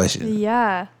good question.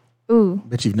 Yeah. Ooh.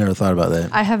 Bet you've never thought about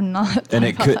that. I have not. And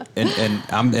it could, and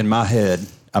I'm in my head,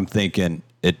 I'm thinking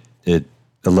it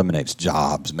eliminates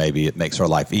jobs. Maybe it makes our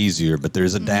life easier, but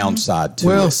there's a downside to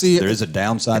it. There is a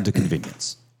downside to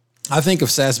convenience. I think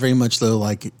of SaaS very much, though,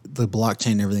 like the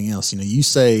blockchain and everything else. You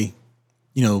say,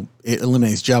 it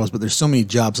eliminates jobs, but there's so many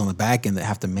jobs on the back end that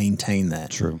have to maintain that.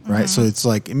 True. Right? So it's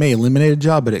like it may eliminate a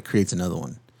job, but it creates another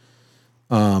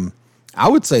one. I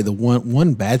would say the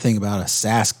one bad thing about a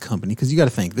SaaS company, because you got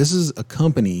to think, this is a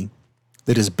company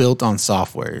that is built on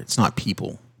software. It's not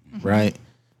people, right?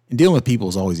 And dealing with people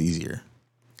is always easier.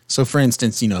 So, for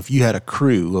instance, if you had a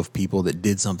crew of people that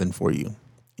did something for you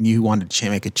and you wanted to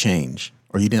make a change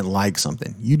or you didn't like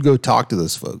something, you'd go talk to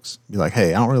those folks. Be like,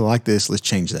 hey, I don't really like this. Let's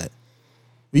change that.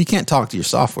 But you can't talk to your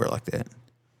software like that.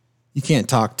 You can't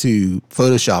talk to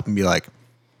Photoshop and be like,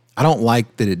 I don't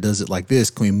like that it does it like this.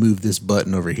 Can we move this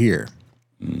button over here?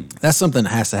 That's something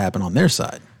that has to happen on their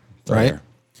side, right?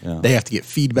 Yeah. They have to get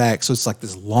feedback. So it's like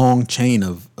this long chain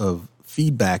of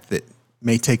feedback that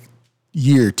may take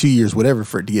year, 2 years, whatever,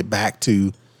 for it to get back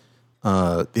to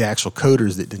the actual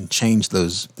coders that didn't change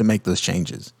those, to make those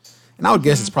changes. And I would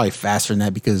guess it's probably faster than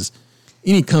that because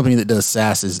any company that does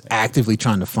SaaS is actively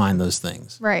trying to find those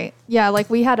things. Right. Yeah,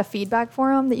 we had a feedback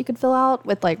form that you could fill out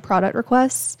with product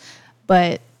requests,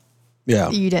 but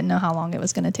you didn't know how long it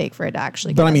was going to take for it to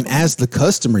actually But I mean, as the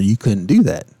customer, you couldn't do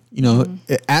that.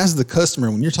 As the customer,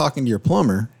 when you're talking to your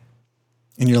plumber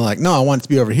and you're like, no, I want it to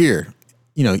be over here.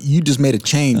 You just made a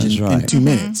change in 2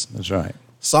 minutes. That's right.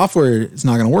 Software is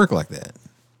not going to work like that.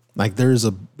 Like there's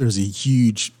a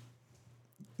huge,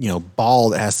 ball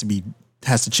that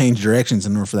has to change directions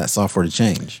in order for that software to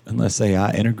change. Unless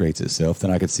AI integrates itself,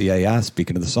 then I could see AI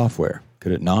speaking to the software.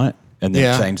 Could it not? And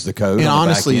then change the code on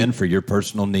the back end for your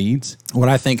personal needs? What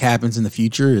I think happens in the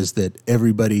future is that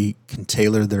everybody can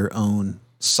tailor their own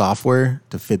software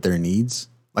to fit their needs.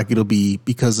 Like it'll be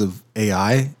because of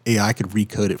AI could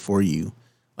recode it for you.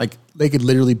 Like they could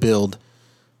literally build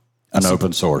an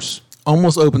open source.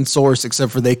 Almost open source,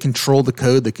 except for they control the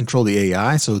code, they control the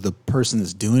AI, so the person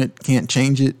that's doing it can't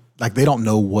change it. Like they don't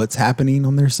know what's happening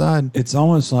on their side. It's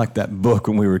almost like that book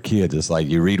when we were kids. It's like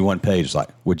you read one page, it's like,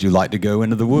 would you like to go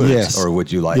into the woods or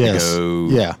would you like to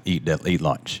go eat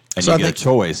lunch? And so you get a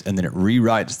choice, and then it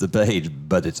rewrites the page,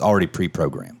 but it's already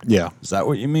pre-programmed. Yeah. Is that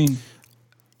what you mean?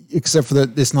 Except for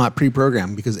that it's not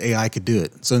pre-programmed because AI could do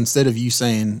it. So instead of you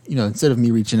saying, instead of me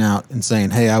reaching out and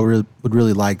saying, hey, I would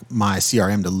really like my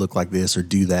CRM to look like this or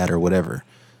do that or whatever,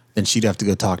 then she'd have to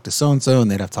go talk to so-and-so,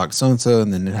 and they'd have to talk to so-and-so,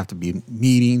 and then there'd have to be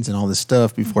meetings and all this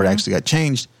stuff before it actually got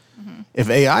changed. Mm-hmm. If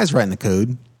AI is writing the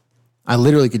code, I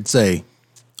literally could say,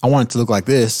 I want it to look like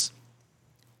this.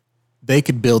 They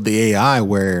could build the AI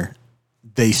where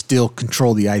they still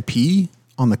control the IP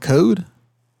on the code,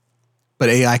 but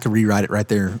AI could rewrite it right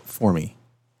there for me.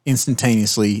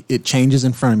 Instantaneously, it changes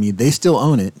in front of me. They still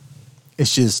own it.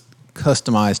 It's just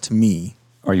customized to me.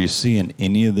 Are you seeing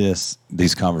any of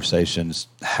these conversations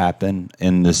happen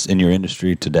in your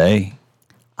industry today?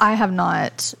 I have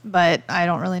not, but I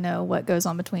don't really know what goes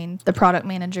on between the product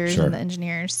managers and the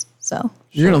engineers. So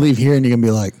you're gonna leave here and you're gonna be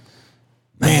like,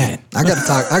 man, I got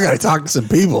to talk to some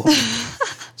people.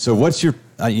 So what's your,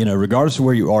 regardless of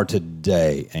where you are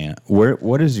today, and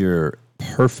what is your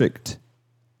perfect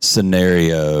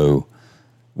scenario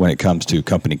when it comes to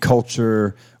company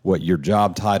culture, what your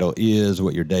job title is,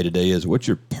 what your day-to-day is? What's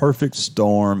your perfect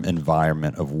storm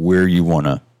environment of where you want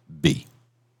to be?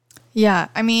 Yeah,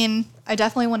 I mean, I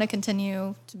definitely want to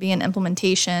continue to be in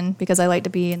implementation because I like to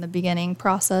be in the beginning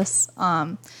process,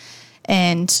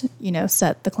 and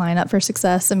set the client up for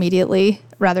success immediately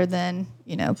rather than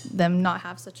them not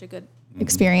have such a good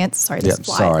experience. Sorry, this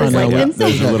fly. Sorry, It's like insane.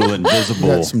 there's a little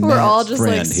invisible. We're all just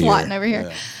like friend swatting over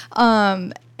here.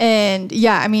 And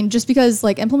yeah, I mean, just because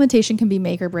like implementation can be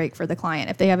make or break for the client.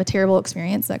 If they have a terrible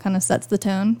experience, that kind of sets the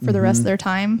tone for the rest of their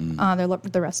time,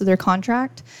 the rest of their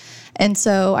contract. And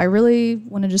so I really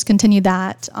want to just continue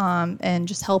that and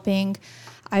just helping.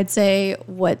 I'd say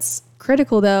what's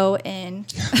critical though in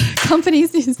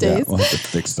companies these days we'll have to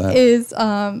fix that.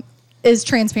 is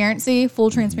transparency, full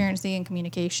transparency and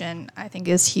communication. I think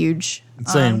is huge.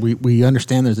 It's saying we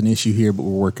understand there's an issue here, but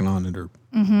we're working on it.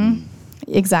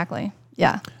 Exactly.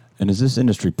 Yeah. And is this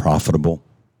industry profitable?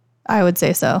 I would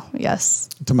say so. Yes.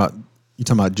 You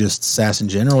talking about just SaaS in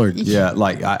general, or Yeah,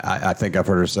 like I think I've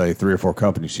heard her say 3 or 4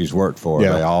 companies she's worked for.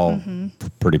 Yeah. They all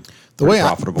pretty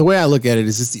profitable. the way I look at it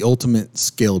is it's the ultimate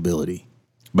scalability.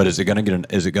 But is it going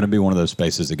to be one of those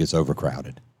spaces that gets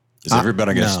overcrowded? Is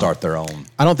everybody going to start their own?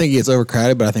 I don't think it gets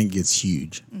overcrowded, but I think it gets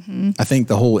huge. I think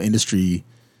the whole industry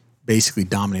basically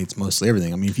dominates mostly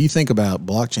everything. I mean, if you think about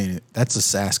blockchain, that's a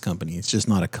SaaS company. It's just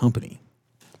not a company,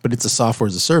 but it's a software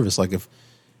as a service. Like if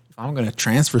I'm going to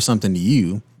transfer something to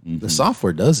you, the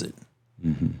software does it,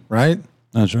 right?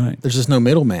 That's right. There's just no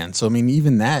middleman. So I mean,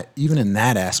 even in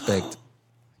that aspect,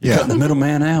 You cut the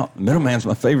middleman out. The middleman's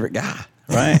my favorite guy,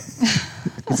 right?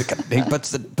 He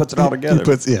puts it all together.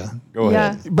 Go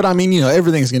Yeah. ahead. But I mean,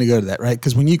 everything's going to go to that, right?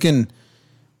 Because when you can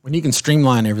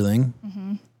streamline everything,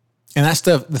 and that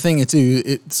stuff, the thing is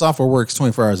too, software works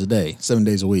 24 hours a day, 7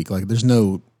 days a week. Like it's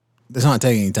not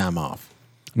taking any time off.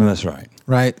 No, that's right.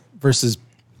 Right? Versus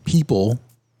people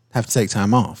have to take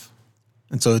time off.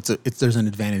 And so there's an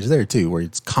advantage there too, where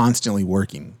it's constantly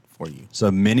working for you.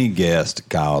 So many guests,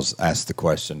 Kyle's asked the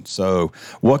question. So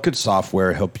what could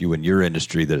software help you in your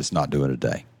industry that it's not doing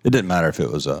today? It didn't matter if it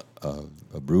was a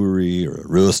brewery or a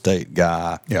real estate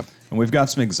guy. Yep. And we've got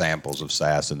some examples of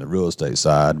SaaS in the real estate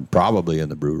side, probably in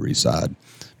the brewery side.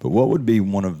 But what would be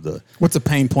one of the... What's a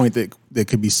pain point that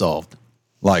could be solved?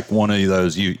 Like one of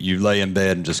those, you lay in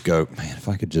bed and just go, man, if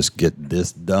I could just get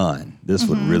this done, this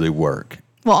would really work.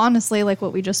 Well, honestly, like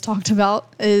what we just talked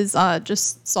about is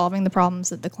just solving the problems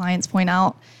that the clients point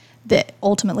out that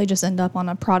ultimately just end up on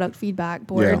a product feedback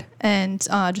board. Yeah. And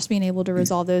just being able to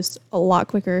resolve those a lot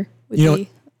quicker would be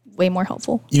way more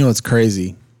helpful. What's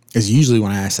crazy is usually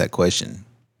when I ask that question,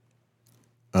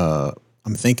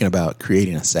 I'm thinking about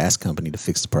creating a SaaS company to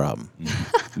fix the problem.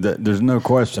 There's no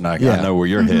question. I know where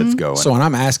your head's going. So when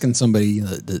I'm asking somebody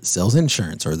that sells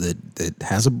insurance or that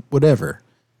has a whatever,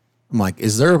 I'm like,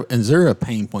 is there a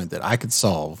pain point that I could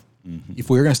solve if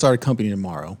we were going to start a company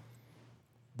tomorrow?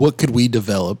 What could we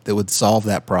develop that would solve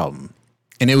that problem?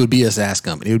 And it would be a SaaS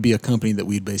company. It would be a company that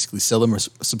we'd basically sell them a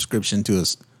subscription to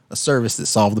a service that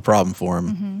solved the problem for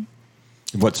them.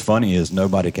 What's funny is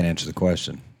nobody can answer the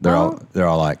question. They're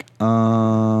all like,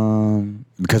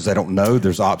 because they don't know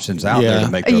there's options out there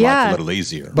to make their life a little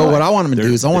easier. But what I want them to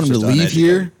do is I want them to leave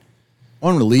here. I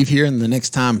want them to leave here, and the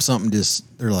next time something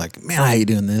they're like, man, I hate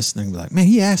doing this. And they're like, man,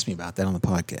 he asked me about that on the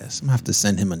podcast. I'm gonna have to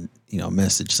send him a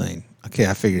message saying, okay,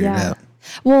 I figured it out.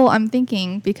 Well, I'm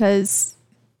thinking because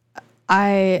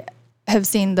I have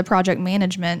seen the project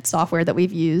management software that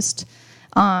we've used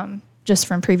just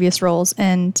from previous roles,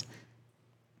 and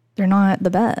they're not the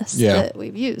best that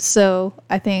we've used. So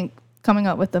I think coming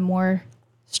up with a more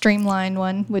streamlined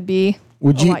one would be a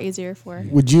lot easier for.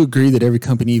 Would you agree that every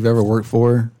company you've ever worked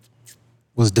for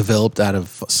was developed out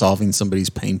of solving somebody's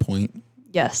pain point?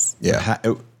 Yes. Yeah.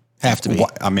 Have to be.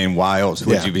 I mean, why else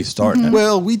would you be starting it?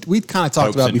 Well, we kind of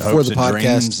talked about before the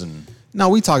podcast. No,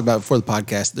 we talked about before the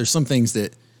podcast. There's some things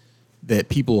that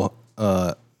people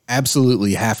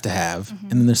absolutely have to have,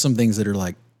 and then there's some things that are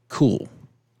like cool.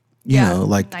 You know,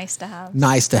 like nice to have.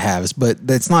 Nice to have, but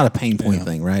that's not a pain point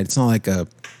thing, right? It's not like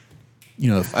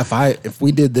if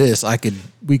we did this,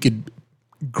 we could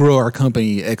grow our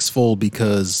company X-fold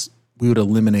because we would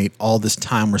eliminate all this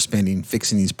time we're spending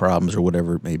fixing these problems or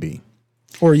whatever it may be.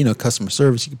 Or, customer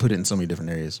service, you could put it in so many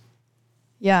different areas.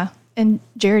 Yeah. And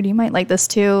Jared, you might like this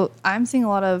too. I'm seeing a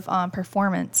lot of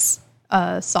performance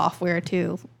software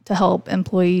too to help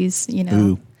employees,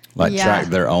 track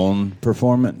their own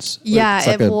performance. Yeah,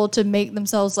 to make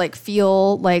themselves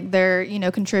feel like they're,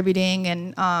 contributing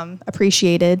and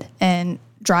appreciated and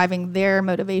driving their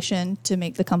motivation to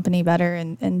make the company better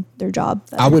and their job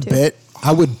better. I would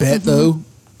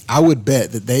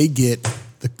bet that they get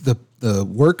the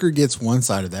worker gets one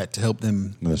side of that to help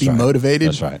them motivated.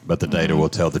 That's right. But the data will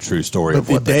tell the true story But of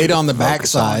what the data on the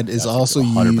backside is also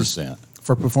 100%. used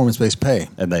for performance-based pay.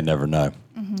 And they never know.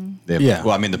 Yeah.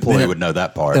 Well, I mean, the employee would know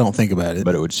that part. They don't think about it.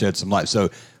 But it would shed some light. So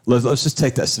let's just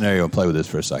take that scenario and play with this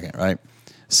for a second, right?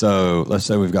 So let's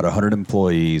say we've got 100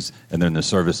 employees and they're in the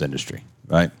service industry,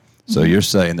 right? So you're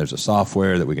saying there's a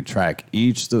software that we can track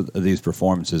each of these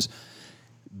performances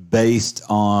based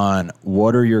on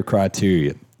what are your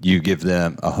criteria. You give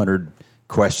them 100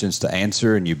 questions to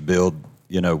answer and you build,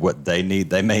 what they need.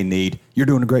 They may need, you're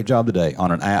doing a great job today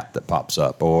on an app that pops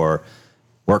up, or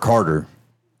work harder.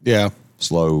 Yeah.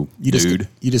 Slow dude.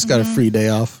 You just got a free day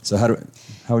off. So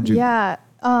how would you? Yeah.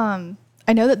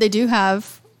 I know that they do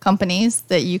have companies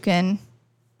that you can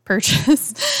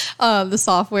purchase the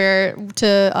software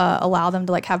to allow them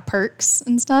to like have perks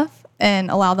and stuff, and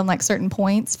allow them like certain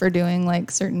points for doing like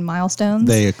certain milestones.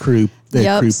 They accrue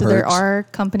perks. So there are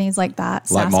companies like that.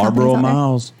 Like SaaS Marlboro companies out there.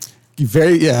 Miles.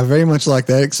 Very much like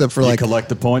that, except for You like collect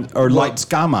the points, or like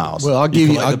Sky Miles. Well, I'll give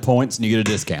you collect the points and you get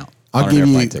a discount. I'll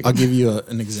give you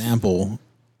an example.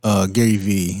 Gary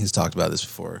Vee has talked about this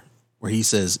before, where he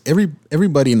says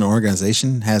everybody in the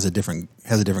organization has a different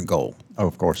goal. Oh,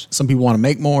 of course. Some people want to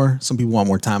make more. Some people want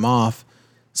more time off.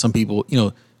 Some people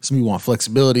want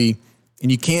flexibility, and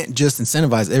you can't just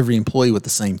incentivize every employee with the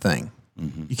same thing.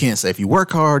 Mm-hmm. You can't say if you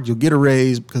work hard, you'll get a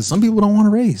raise, because some people don't want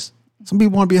a raise. Some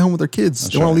people want to be home with their kids.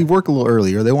 They want to leave work a little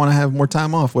early, or they want to have more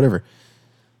time off, whatever.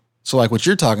 So like what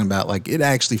you're talking about, like it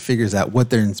actually figures out what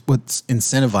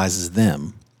incentivizes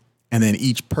them, and then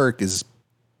each perk is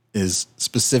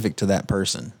specific to that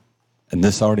person. And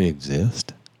this already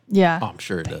exists? Yeah. Oh, I'm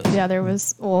sure it does. Yeah, there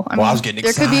was. Well, I was getting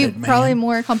there could be excited, man. probably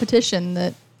more competition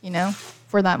that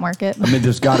for that market. I mean,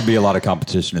 there's got to be a lot of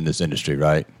competition in this industry,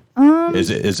 right? Is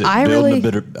it building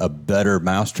a better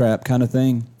mousetrap kind of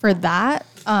thing? For that,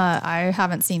 I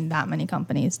haven't seen that many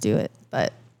companies do it,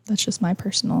 but that's just my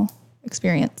personal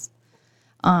experience.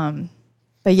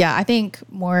 But yeah, I think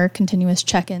more continuous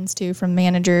check-ins too from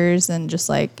managers, and just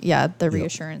the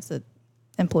reassurance that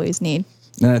employees need.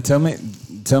 Now, tell me,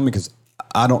 because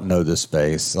I don't know this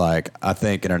space. Like, I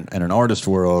think in an artist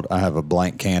world, I have a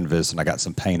blank canvas and I got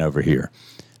some paint over here.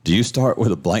 Do you start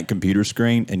with a blank computer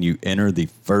screen and you enter the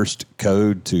first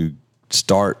code to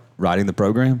start writing the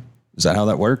program? Is that how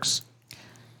that works?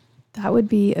 That would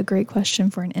be a great question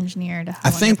for an engineer to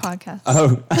have on your podcast.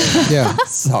 Oh, Yeah.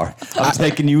 sorry. I'm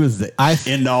taking you as the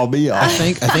end all be all. I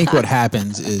think what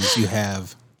happens is you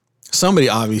have somebody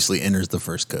obviously enters the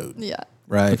first code. Yeah.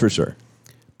 Right. For sure.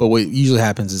 But what usually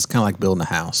happens is kind of like building a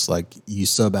house. Like you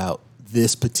sub out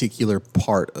this particular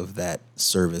part of that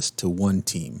service to one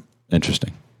team.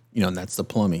 Interesting. And that's the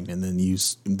plumbing. And then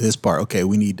use this part. Okay,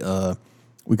 we got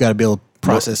to be able to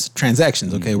process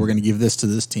transactions. Okay, we're going to give this to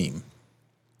this team.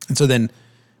 And so then,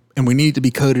 and we need it to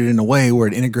be coded in a way where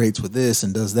it integrates with this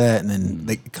and does that. And then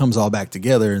it comes all back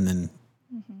together. And then,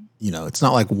 it's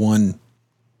not like one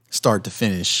start to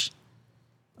finish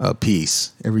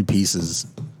piece. Every piece is,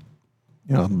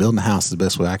 building a house is the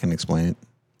best way I can explain it.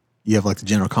 You have like the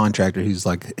general contractor who's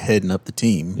like heading up the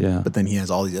team. Yeah. But then he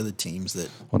has all these other teams that.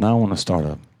 Well, now I want to start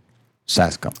a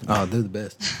SaaS company. Oh, they're the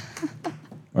best.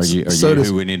 Are you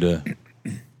who we need to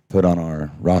put on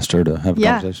our roster to have a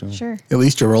conversation with? Sure. At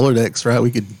least your Rolodex, right? We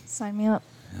could. Sign me up.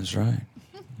 That's right.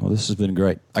 Well, this has been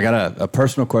great. I got a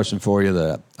personal question for you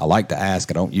that I like to ask.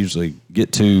 I don't usually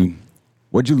get to.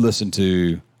 What'd you listen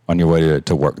to on your way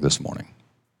to work this morning?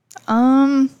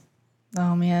 Oh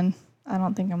man, I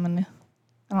don't think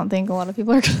a lot of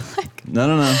people are gonna like.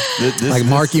 No. Like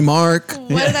Marky Mark.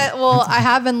 I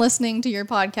have been listening to your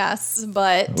podcasts,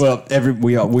 but Well,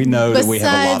 we know that we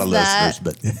have a lot of besides that,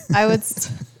 listeners, but I would.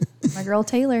 My girl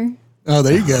Taylor. Oh,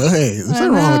 there you go. Hey, there's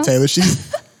nothing wrong with Taylor.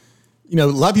 She's, a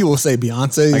lot of people will say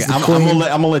Beyonce is the I'm queen.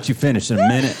 gonna let you finish in a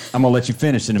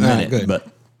minute. good. But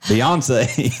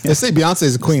Beyonce. They say Beyonce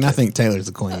is the queen. I think Taylor's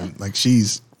the queen. Like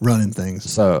she's running things.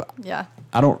 So Yeah.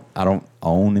 I don't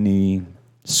own any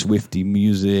Swiftie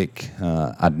music.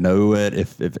 I know it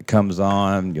if it comes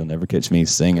on. You'll never catch me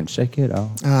singing "Shake It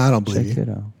Off." I don't believe Shake you. it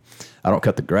off. I don't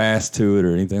cut the grass to it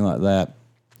or anything like that.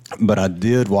 But I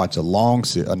did watch a long,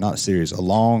 some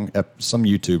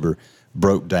YouTuber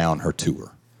broke down her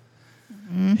tour.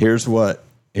 Mm-hmm. Here's what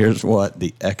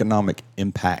the economic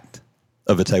impact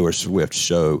of a Taylor Swift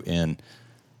show in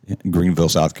Greenville,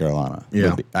 South Carolina.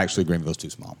 Yeah. Actually, Greenville's too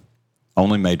small.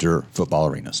 Only major football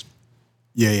arenas.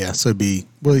 Yeah. So it'd be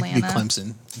Atlanta.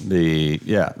 Clemson.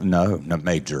 No,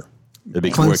 major. It'd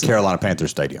be Clemson. Carolina Panthers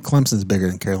Stadium. Clemson's bigger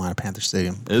than Carolina Panther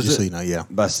Stadium. Is just it? So you know, yeah.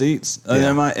 By seats?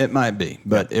 Yeah. It might be.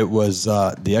 But it was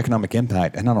the economic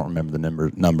impact, and I don't remember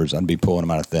the numbers. I'd be pulling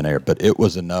them out of thin air, but it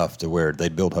was enough to where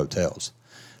they'd build hotels.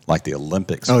 Like the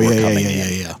Olympics were coming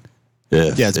in. Yeah.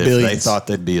 If Yeah, it's they billions. thought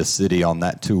there'd be a city on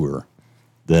that tour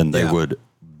then they would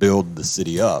build the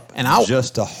city up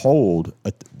just to hold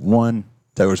one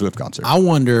Taylor Swift concert. I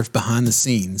wonder if behind the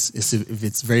scenes, if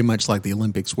it's very much like the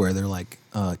Olympics where they're like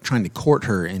trying to court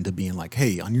her into being like,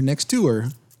 hey, on your next tour,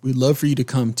 we'd love for you to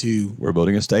come to... We're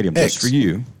building a stadium X. just for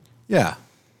you. Yeah.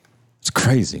 It's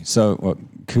crazy. So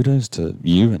kudos to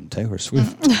you and Taylor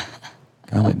Swift.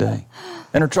 Golly day.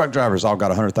 And her truck drivers all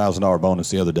got a $100,000 bonus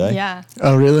the other day. Yeah.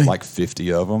 Oh, really? Like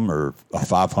 50 of them or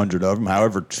 500 of them,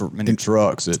 however many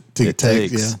trucks it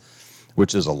takes,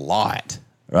 which is a lot,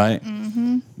 right?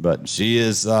 Mm-hmm. But she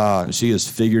has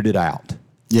figured it out.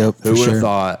 Yep. Who would have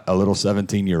thought a little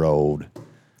 17-year-old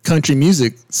country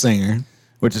music singer,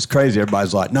 which is crazy.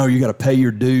 Everybody's like, no, you got to pay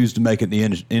your dues to make it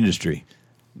in the industry.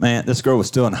 Man, this girl was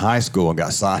still in high school and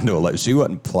got signed to a label. She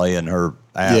wasn't playing her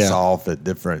ass off at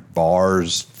different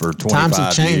bars for 25 years. Times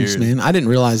have changed, man. I didn't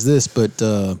realize this, but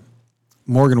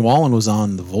Morgan Wallen was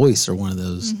on The Voice or one of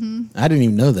those. Mm-hmm. I didn't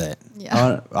even know that.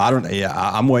 Yeah.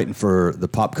 I'm waiting for the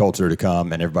pop culture to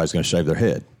come and everybody's going to shave their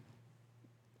head.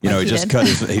 You know, he just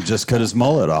cut his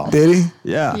mullet off. Did he?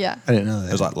 Yeah. Yeah. I didn't know that.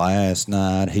 It was like last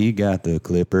night he got the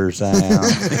clippers out.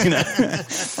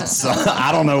 So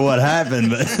I don't know what happened,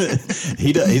 but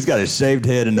he's got a shaved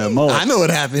head and no mullet. I know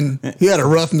what happened. He had a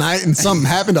rough night and something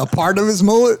happened to a part of his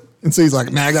mullet. And so he's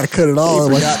like, man, I got to cut it all.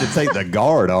 He forgot to take the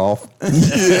guard off.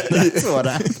 That's what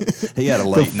happened. He had a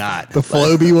late night. The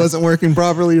Flowbee wasn't working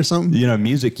properly or something. You know,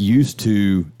 music used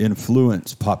to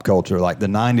influence pop culture. Like the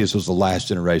 90s was the last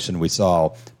generation we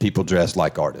saw people dressed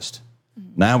like artists.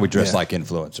 Now we dress like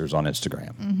influencers on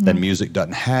Instagram. Mm-hmm. And music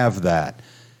doesn't have that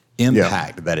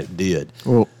impact that it did.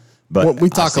 Well, but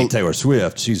I see Taylor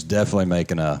Swift, she's definitely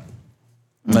making an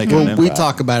impact. We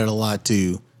talk about it a lot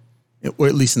too, or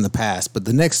at least in the past. But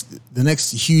the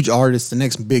next huge artists, the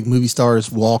next big movie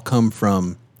stars will all come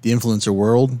from the influencer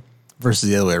world versus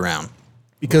the other way around.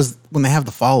 Because when they have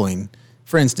the following,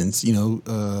 for instance, you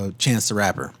know, Chance the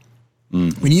Rapper.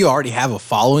 Mm-hmm. When you already have a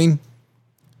following,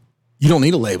 you don't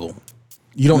need a label.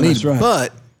 You don't need, right.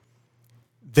 But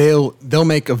they'll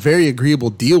make a very agreeable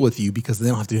deal with you because they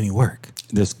don't have to do any work.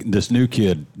 This new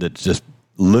kid that just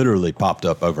literally popped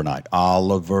up overnight,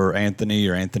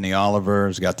 Anthony Oliver,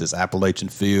 has got this Appalachian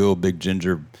feel, big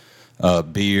ginger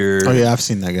beard. Oh yeah, I've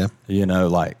seen that guy. You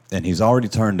know, and he's already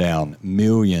turned down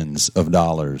millions of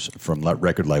dollars from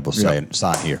record labels saying,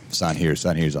 sign here.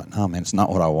 He's like, no, man, it's not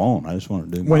what I want. I just want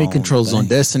to do my When he own controls his thing. own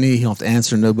destiny, he don't have to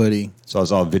answer nobody. So I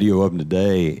saw a video of him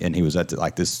today, and he was at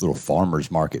this little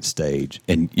farmer's market stage,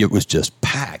 and it was just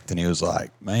packed. And he was like,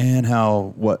 man,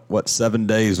 what 7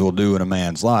 days will do in a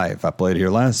man's life. I played here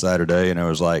last Saturday, and there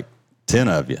was like 10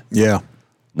 of you. Yeah.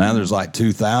 Now there's like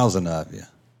 2,000 of you.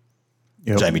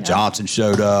 Yep. Jamie Johnson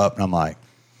showed up, and I'm like,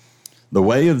 the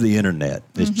way of the internet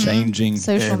is changing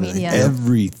social media.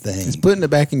 Everything. It's putting it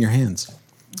back in your hands.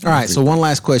 All right, so one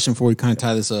last question before we kind of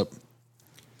tie this up.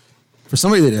 For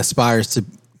somebody that aspires to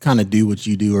kind of do what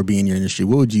you do or be in your industry,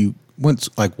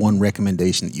 what's like one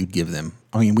recommendation that you'd give them?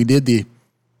 I mean,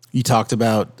 you talked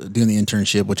about doing the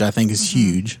internship, which I think is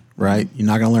huge, right? You're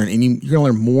not going to learn you're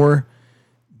going to learn more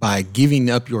by giving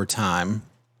up your time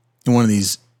in one of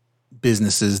these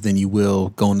businesses than you will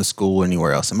going to school or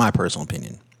anywhere else, in my personal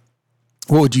opinion.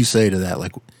 What would you say to that?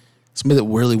 Like somebody that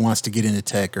really wants to get into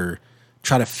tech or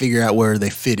try to figure out where they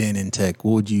fit in tech,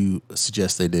 what would you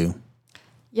suggest they do?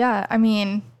 Yeah, I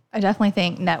mean, I definitely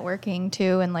think networking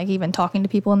too, and like even talking to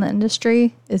people in the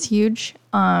industry is huge.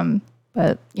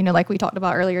 But you know, like we talked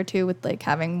about earlier too, with like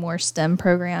having more STEM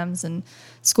programs and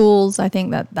schools, I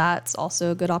think that's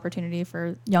also a good opportunity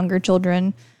for younger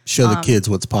children. Show the kids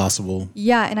what's possible.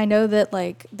 Yeah, and I know that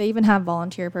like they even have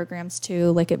volunteer programs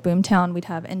too. Like at Boomtown, we'd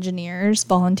have engineers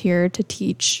volunteer to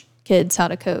teach kids how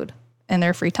to code in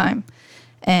their free time,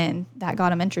 and that got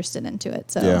them interested into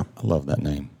it. So yeah, I love that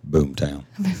name, Boomtown.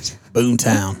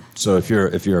 Boomtown. So if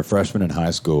you're a freshman in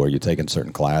high school, are you taking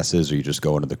certain classes, or you just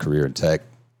go into the career and tech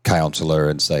counselor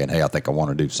and saying, hey, I think I want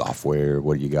to do software.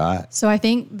 What do you got? So I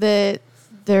think that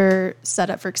they're set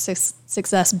up for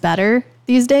success better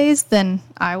these days than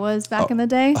I was back in the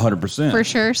day. 100%. For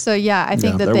sure. So yeah, I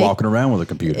think that they're walking around with a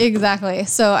computer. Exactly.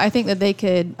 So I think that they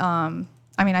could,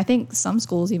 I think some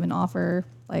schools even offer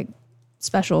like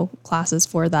special classes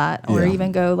for that, or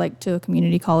even go like to a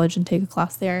community college and take a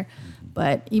class there.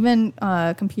 But even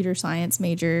computer science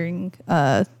majoring,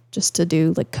 just to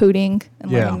do like coding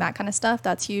and learning that kind of stuff,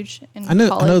 that's huge in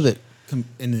college. I know that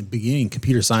in the beginning,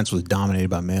 computer science was dominated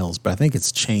by males, but I think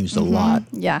it's changed a lot.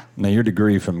 Yeah. Now, your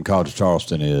degree from College of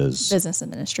Charleston is? Business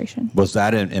administration. Was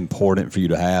that important for you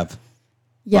to have?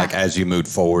 Yeah. Like as you moved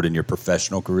forward in your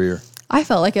professional career? I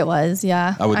felt like it was,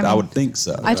 yeah. I mean, would think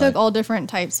so. I took all different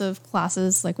types of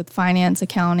classes, like with finance,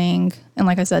 accounting, and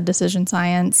like I said, decision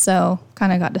science. So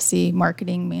kind of got to see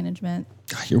marketing management.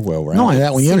 God, you're well rounded. Not only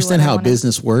that, when you See understand what I how wanted.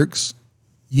 business works,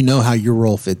 you know how your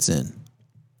role fits in.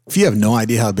 If you have no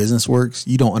idea how business works,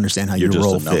 you don't understand how You're your just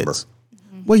role a number. fits.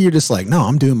 Well, you're just like, no,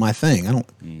 I'm doing my thing. I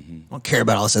don't care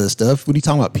about all this other stuff. What are you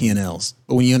talking about P&Ls?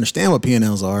 But when you understand what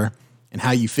P&Ls are and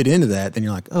how you fit into that, then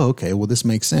you're like, oh, okay, well, this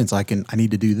makes sense. I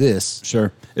need to do this.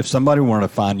 Sure. If somebody wanted to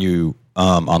find you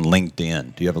on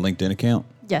LinkedIn, do you have a LinkedIn account?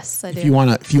 Yes, I do. If you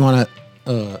wanna,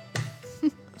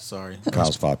 sorry,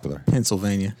 Kyle's popular.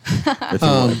 Pennsylvania.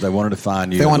 If they wanted to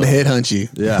find you, They wanted to headhunt you.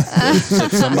 Yeah.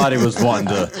 If somebody was wanting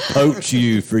to poach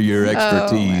you for your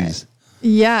expertise.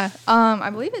 Yeah. I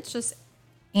believe it's just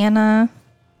Anna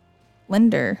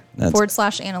Linder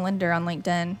That's- / Anna Linder on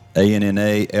LinkedIn.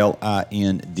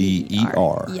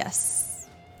 ANNALINDER. Yes.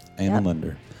 Anna Yep.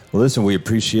 Linder. Well, listen, we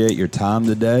appreciate your time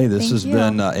today. This Thank has you.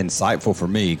 been insightful for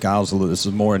me. This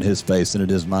is more in his face than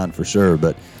it is mine for sure.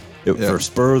 But for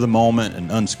spur of the moment and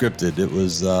unscripted, it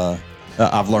was.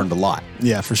 I've learned a lot.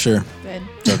 Yeah, for sure. Good.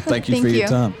 So thank you Thank for your you.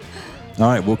 time. All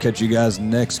right, we'll catch you guys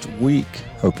next week.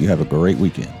 Hope you have a great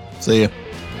weekend. See ya.